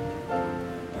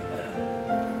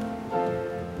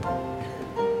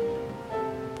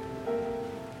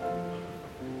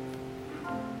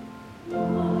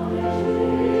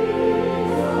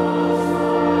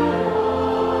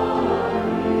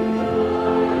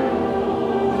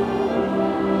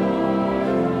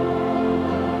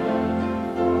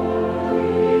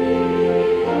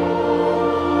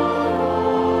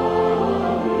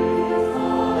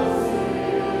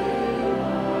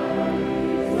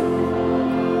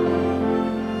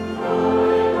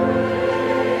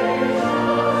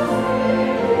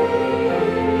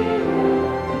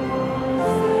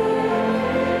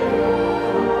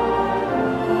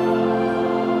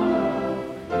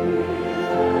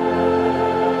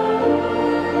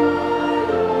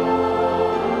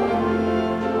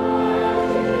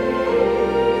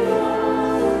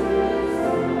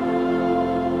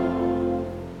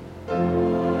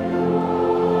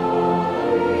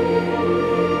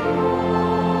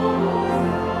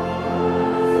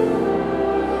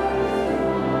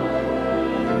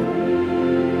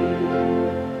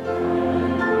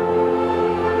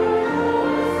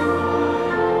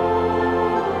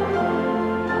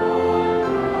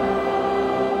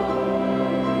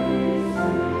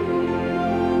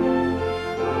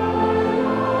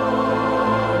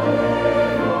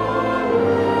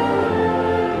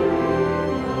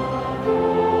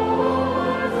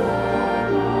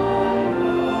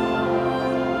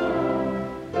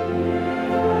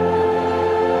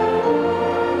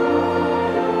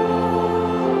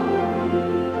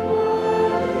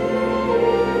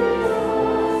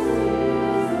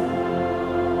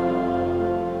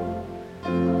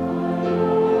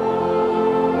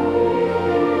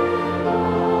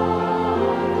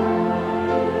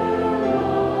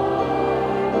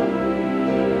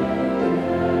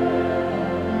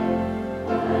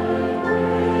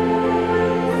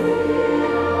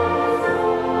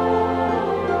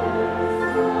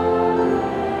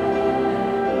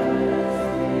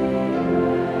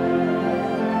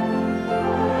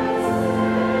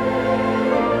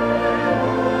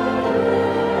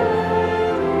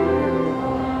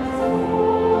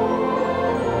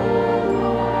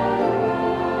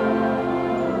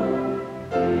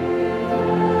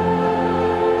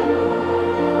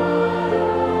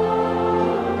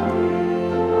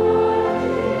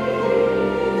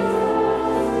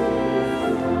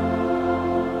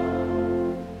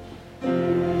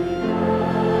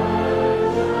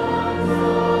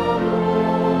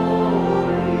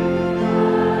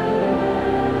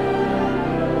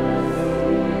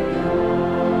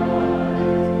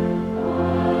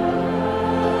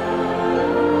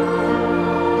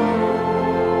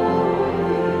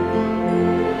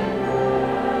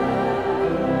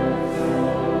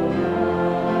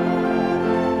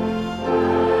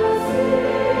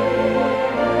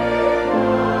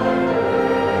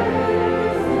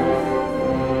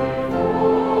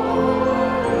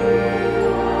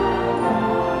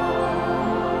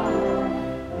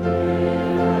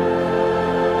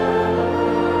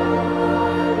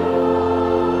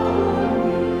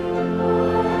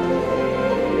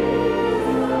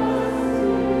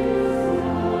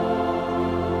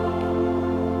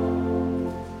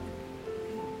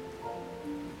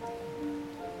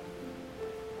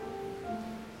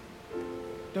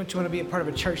 Don't you want to be a part of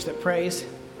a church that prays?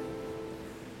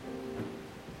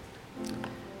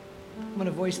 I'm going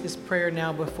to voice this prayer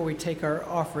now before we take our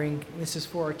offering. This is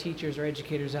for our teachers, our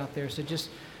educators out there. So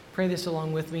just pray this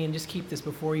along with me and just keep this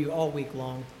before you all week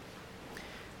long.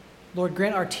 Lord,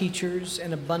 grant our teachers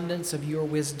an abundance of your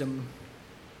wisdom.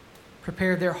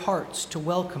 Prepare their hearts to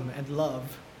welcome and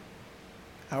love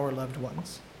our loved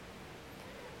ones.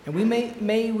 And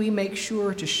may we make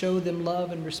sure to show them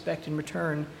love and respect in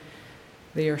return.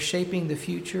 They are shaping the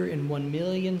future in 1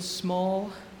 million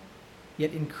small,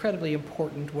 yet incredibly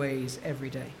important ways every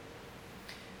day.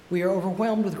 We are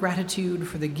overwhelmed with gratitude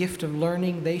for the gift of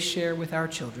learning they share with our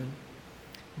children.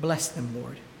 Bless them,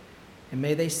 Lord, and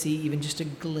may they see even just a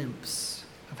glimpse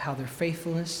of how their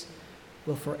faithfulness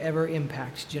will forever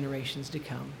impact generations to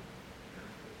come.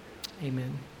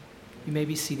 Amen. You may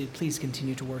be seated. Please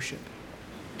continue to worship.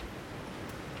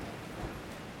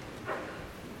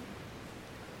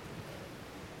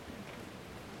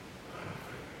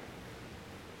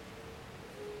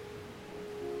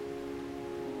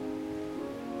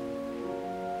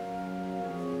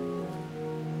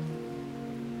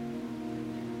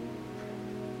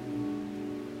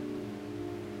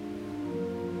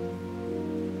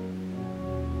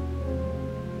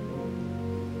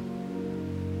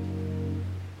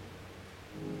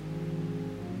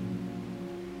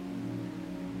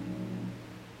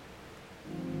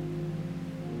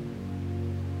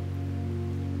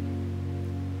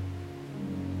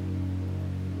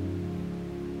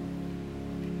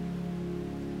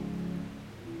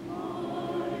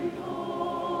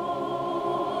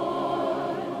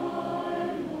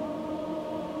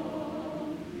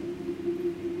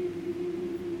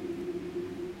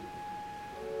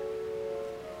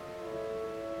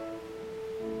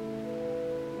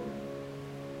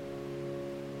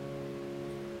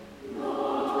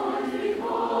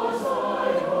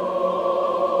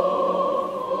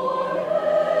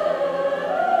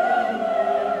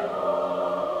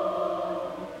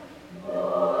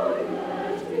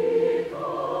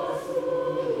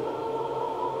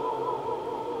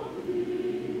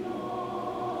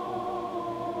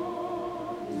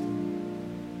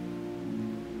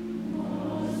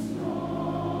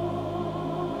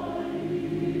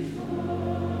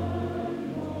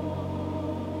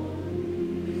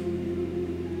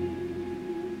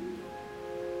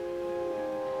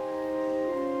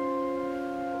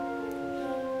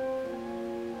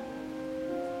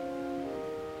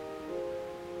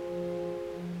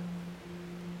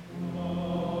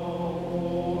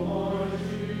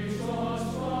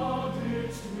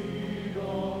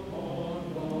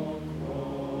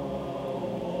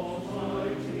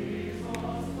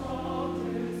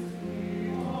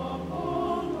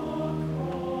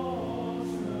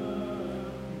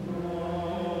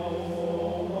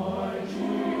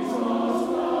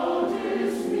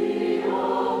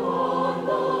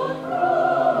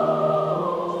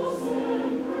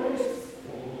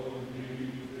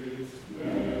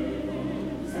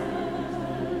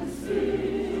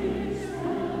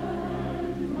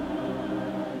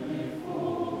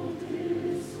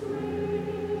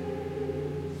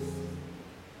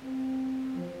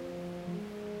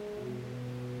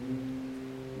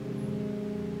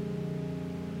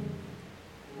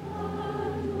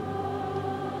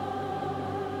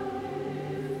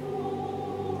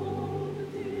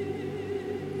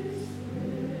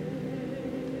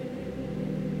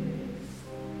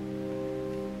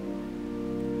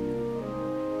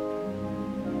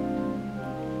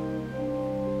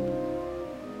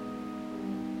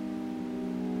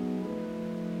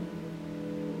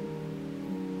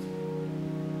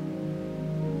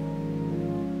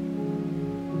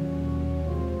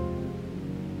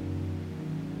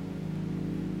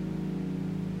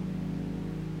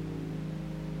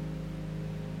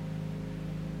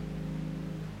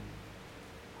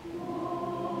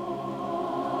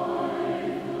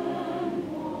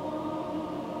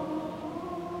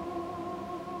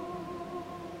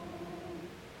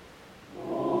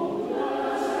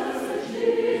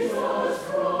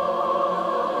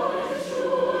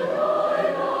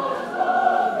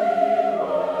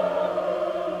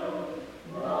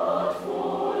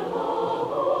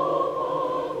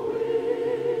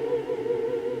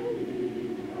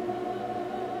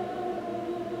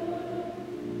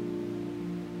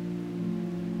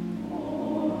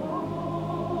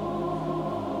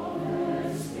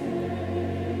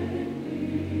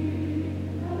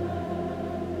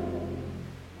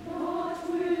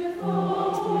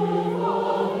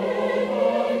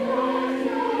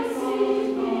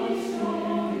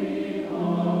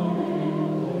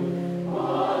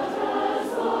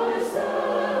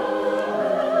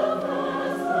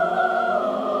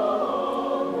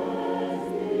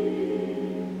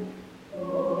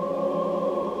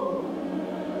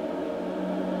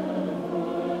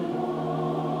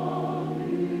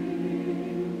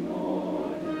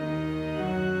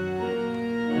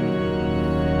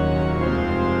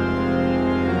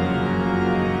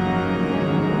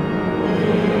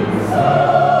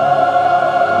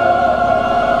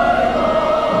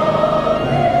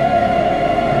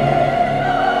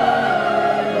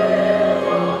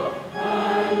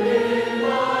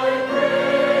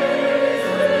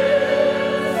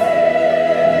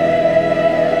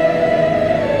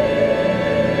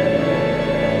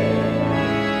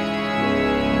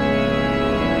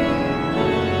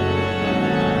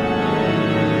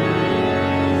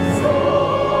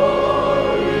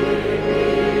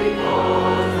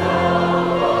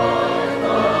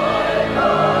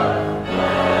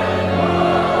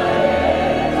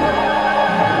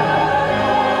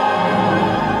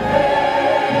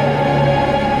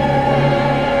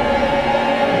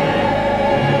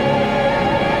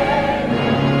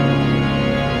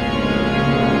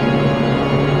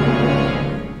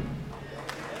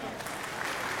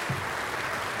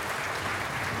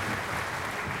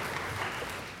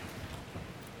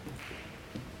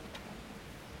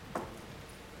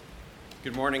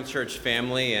 morning, church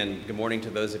family, and good morning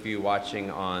to those of you watching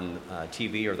on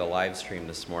TV or the live stream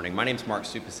this morning. My name is Mark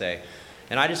Supase,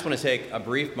 and I just want to take a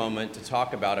brief moment to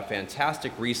talk about a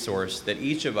fantastic resource that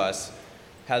each of us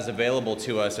has available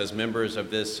to us as members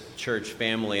of this church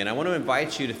family. And I want to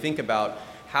invite you to think about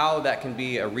how that can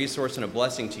be a resource and a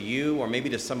blessing to you, or maybe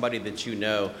to somebody that you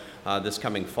know this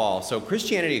coming fall. So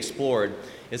Christianity Explored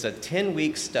is a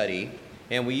 10-week study,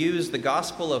 and we use the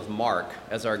Gospel of Mark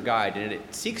as our guide, and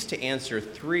it seeks to answer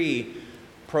three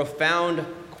profound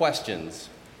questions.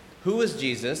 Who is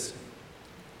Jesus?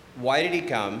 Why did he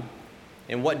come?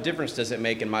 And what difference does it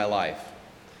make in my life?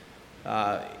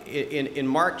 In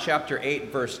Mark chapter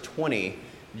 8, verse 20,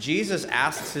 Jesus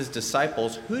asks his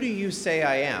disciples, "Who do you say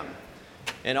I am?"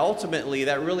 And ultimately,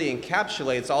 that really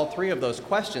encapsulates all three of those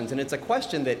questions. And it's a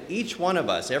question that each one of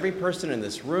us, every person in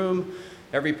this room,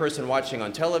 every person watching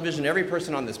on television, every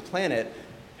person on this planet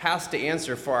has to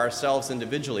answer for ourselves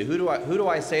individually. Who do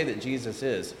I say that Jesus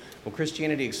is? Well,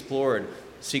 Christianity Explored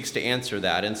seeks to answer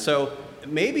that. And so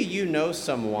maybe you know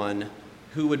someone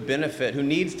who would benefit, who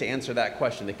needs to answer that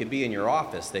question. They could be in your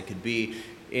office, they could be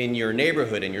in your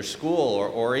neighborhood, in your school,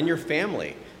 or in your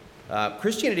family.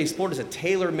 Christianity Explored is a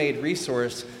tailor-made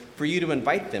resource for you to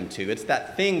invite them to. It's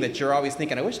that thing that you're always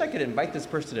thinking, I wish I could invite this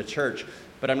person to church,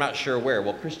 but I'm not sure where.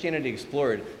 Well, Christianity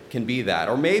Explored can be that.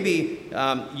 Or maybe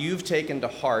you've taken to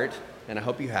heart, and I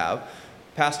hope you have,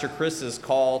 Pastor Chris's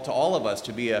call to all of us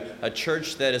to be a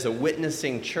church that is a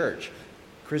witnessing church.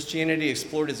 Christianity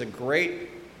Explored is a great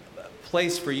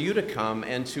place for you to come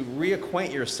and to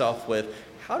reacquaint yourself with,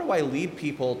 how do I lead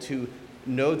people to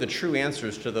know the true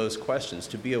answers to those questions,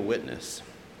 to be a witness?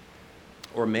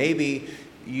 Or maybe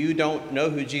you don't know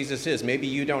who Jesus is. Maybe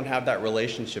you don't have that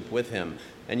relationship with him,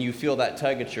 and you feel that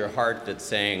tug at your heart that's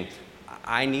saying,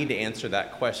 I need to answer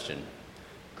that question.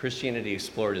 Christianity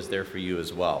Explored is there for you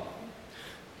as well.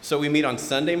 So we meet on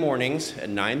Sunday mornings at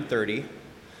 9:30.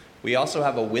 We also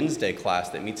have a Wednesday class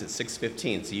that meets at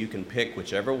 6:15, so you can pick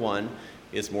whichever one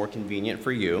is more convenient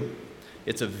for you.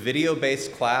 It's a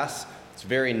video-based class. It's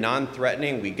very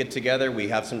non-threatening. We get together, we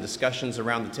have some discussions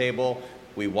around the table,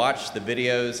 we watch the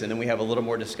videos, and then we have a little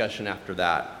more discussion after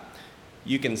that.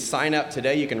 You can sign up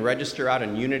today. You can register out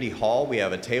in Unity Hall. We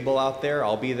have a table out there.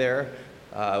 I'll be there.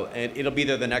 And it'll be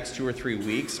there the next 2 or 3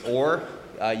 weeks. Or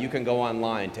you can go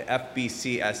online to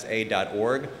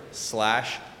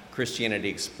fbcsa.org/Christianity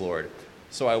Explored.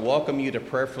 So I welcome you to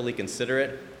prayerfully consider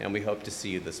it, and we hope to see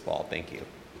you this fall. Thank you.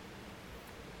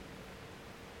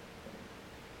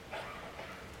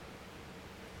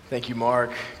 Thank you,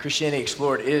 Mark. Christianity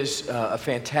Explored is a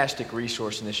fantastic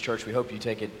resource in this church. We hope you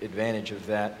take advantage of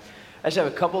that. I just have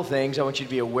a couple things I want you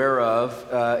to be aware of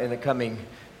in the coming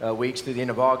weeks through the end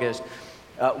of August.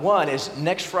 One is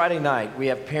next Friday night, we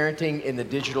have Parenting in the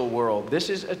Digital World. This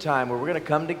is a time where we're going to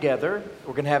come together.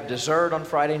 We're going to have dessert on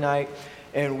Friday night,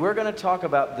 and we're going to talk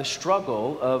about the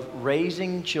struggle of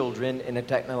raising children in a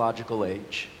technological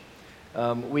age.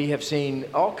 We have seen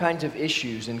all kinds of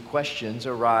issues and questions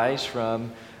arise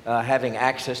from having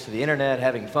access to the internet,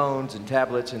 having phones and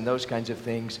tablets and those kinds of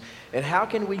things. And how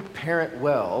can we parent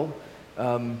well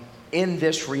in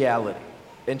this reality?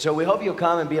 And so we hope you'll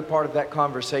come and be a part of that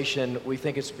conversation. We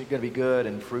think it's going to be good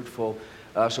and fruitful.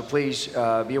 So please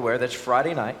be aware, that's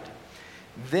Friday night.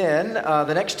 Then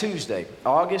the next Tuesday,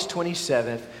 August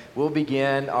 27th, we'll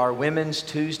begin our Women's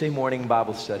Tuesday morning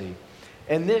Bible study.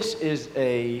 And this is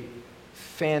a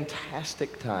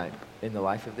fantastic time in the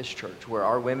life of this church where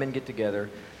our women get together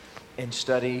and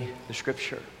study the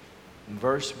scripture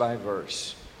verse by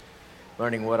verse,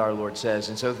 learning what our Lord says.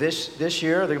 And so this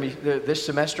year, they're going to be this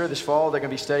semester, this fall, they're going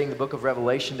to be studying the book of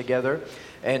Revelation together.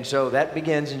 And so that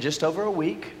begins in just over a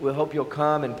week. We hope you'll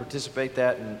come and participate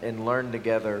that and learn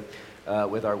together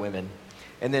with our women.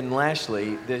 And then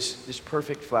lastly, this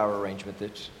perfect flower arrangement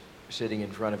that's sitting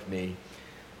in front of me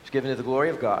is given to the glory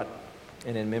of God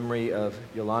and in memory of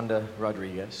Yolanda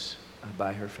Rodriguez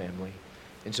by her family.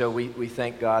 And so we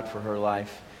thank God for her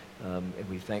life, and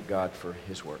we thank God for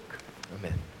his work.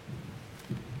 Amen.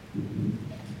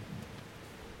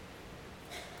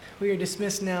 We are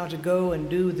dismissed now to go and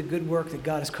do the good work that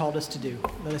God has called us to do.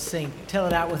 Let us sing. Tell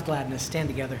it out with gladness. Stand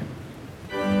together.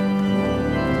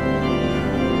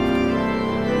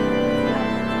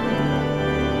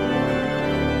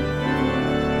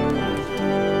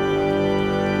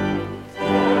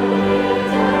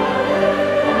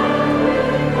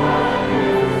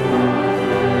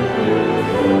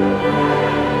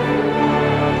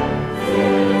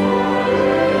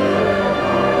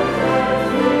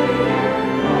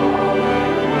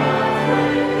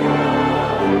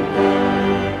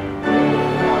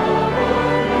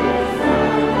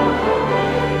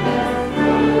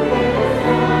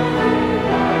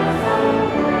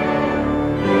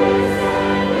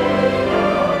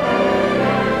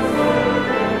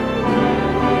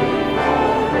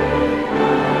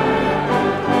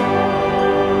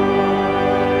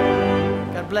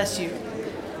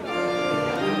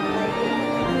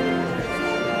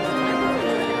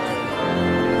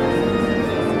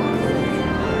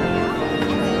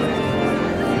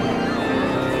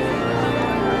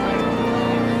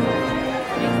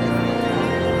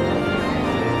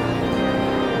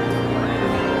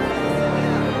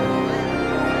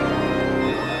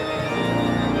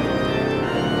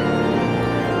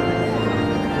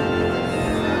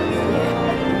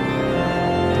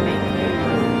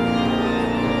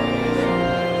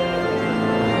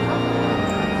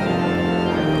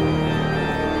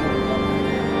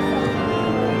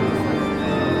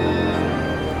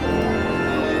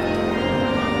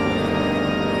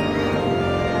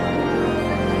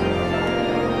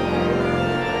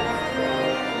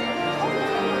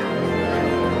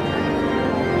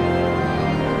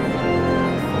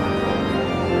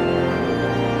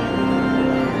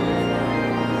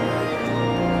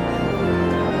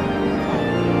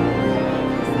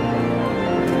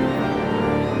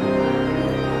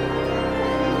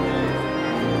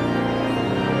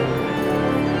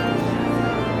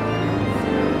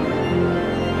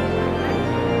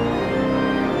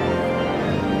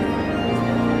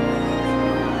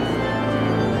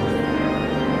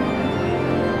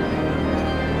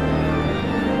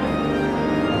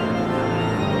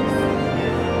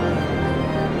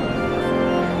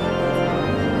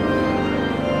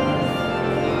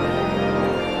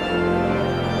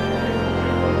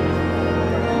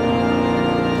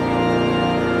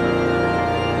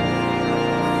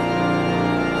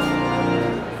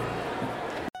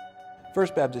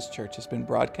 First Baptist Church has been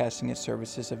broadcasting its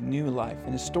services of new life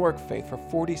and historic faith for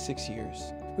 46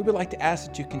 years. We would like to ask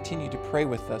that you continue to pray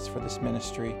with us for this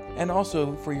ministry and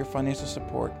also for your financial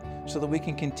support so that we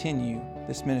can continue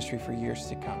this ministry for years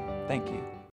to come. Thank you.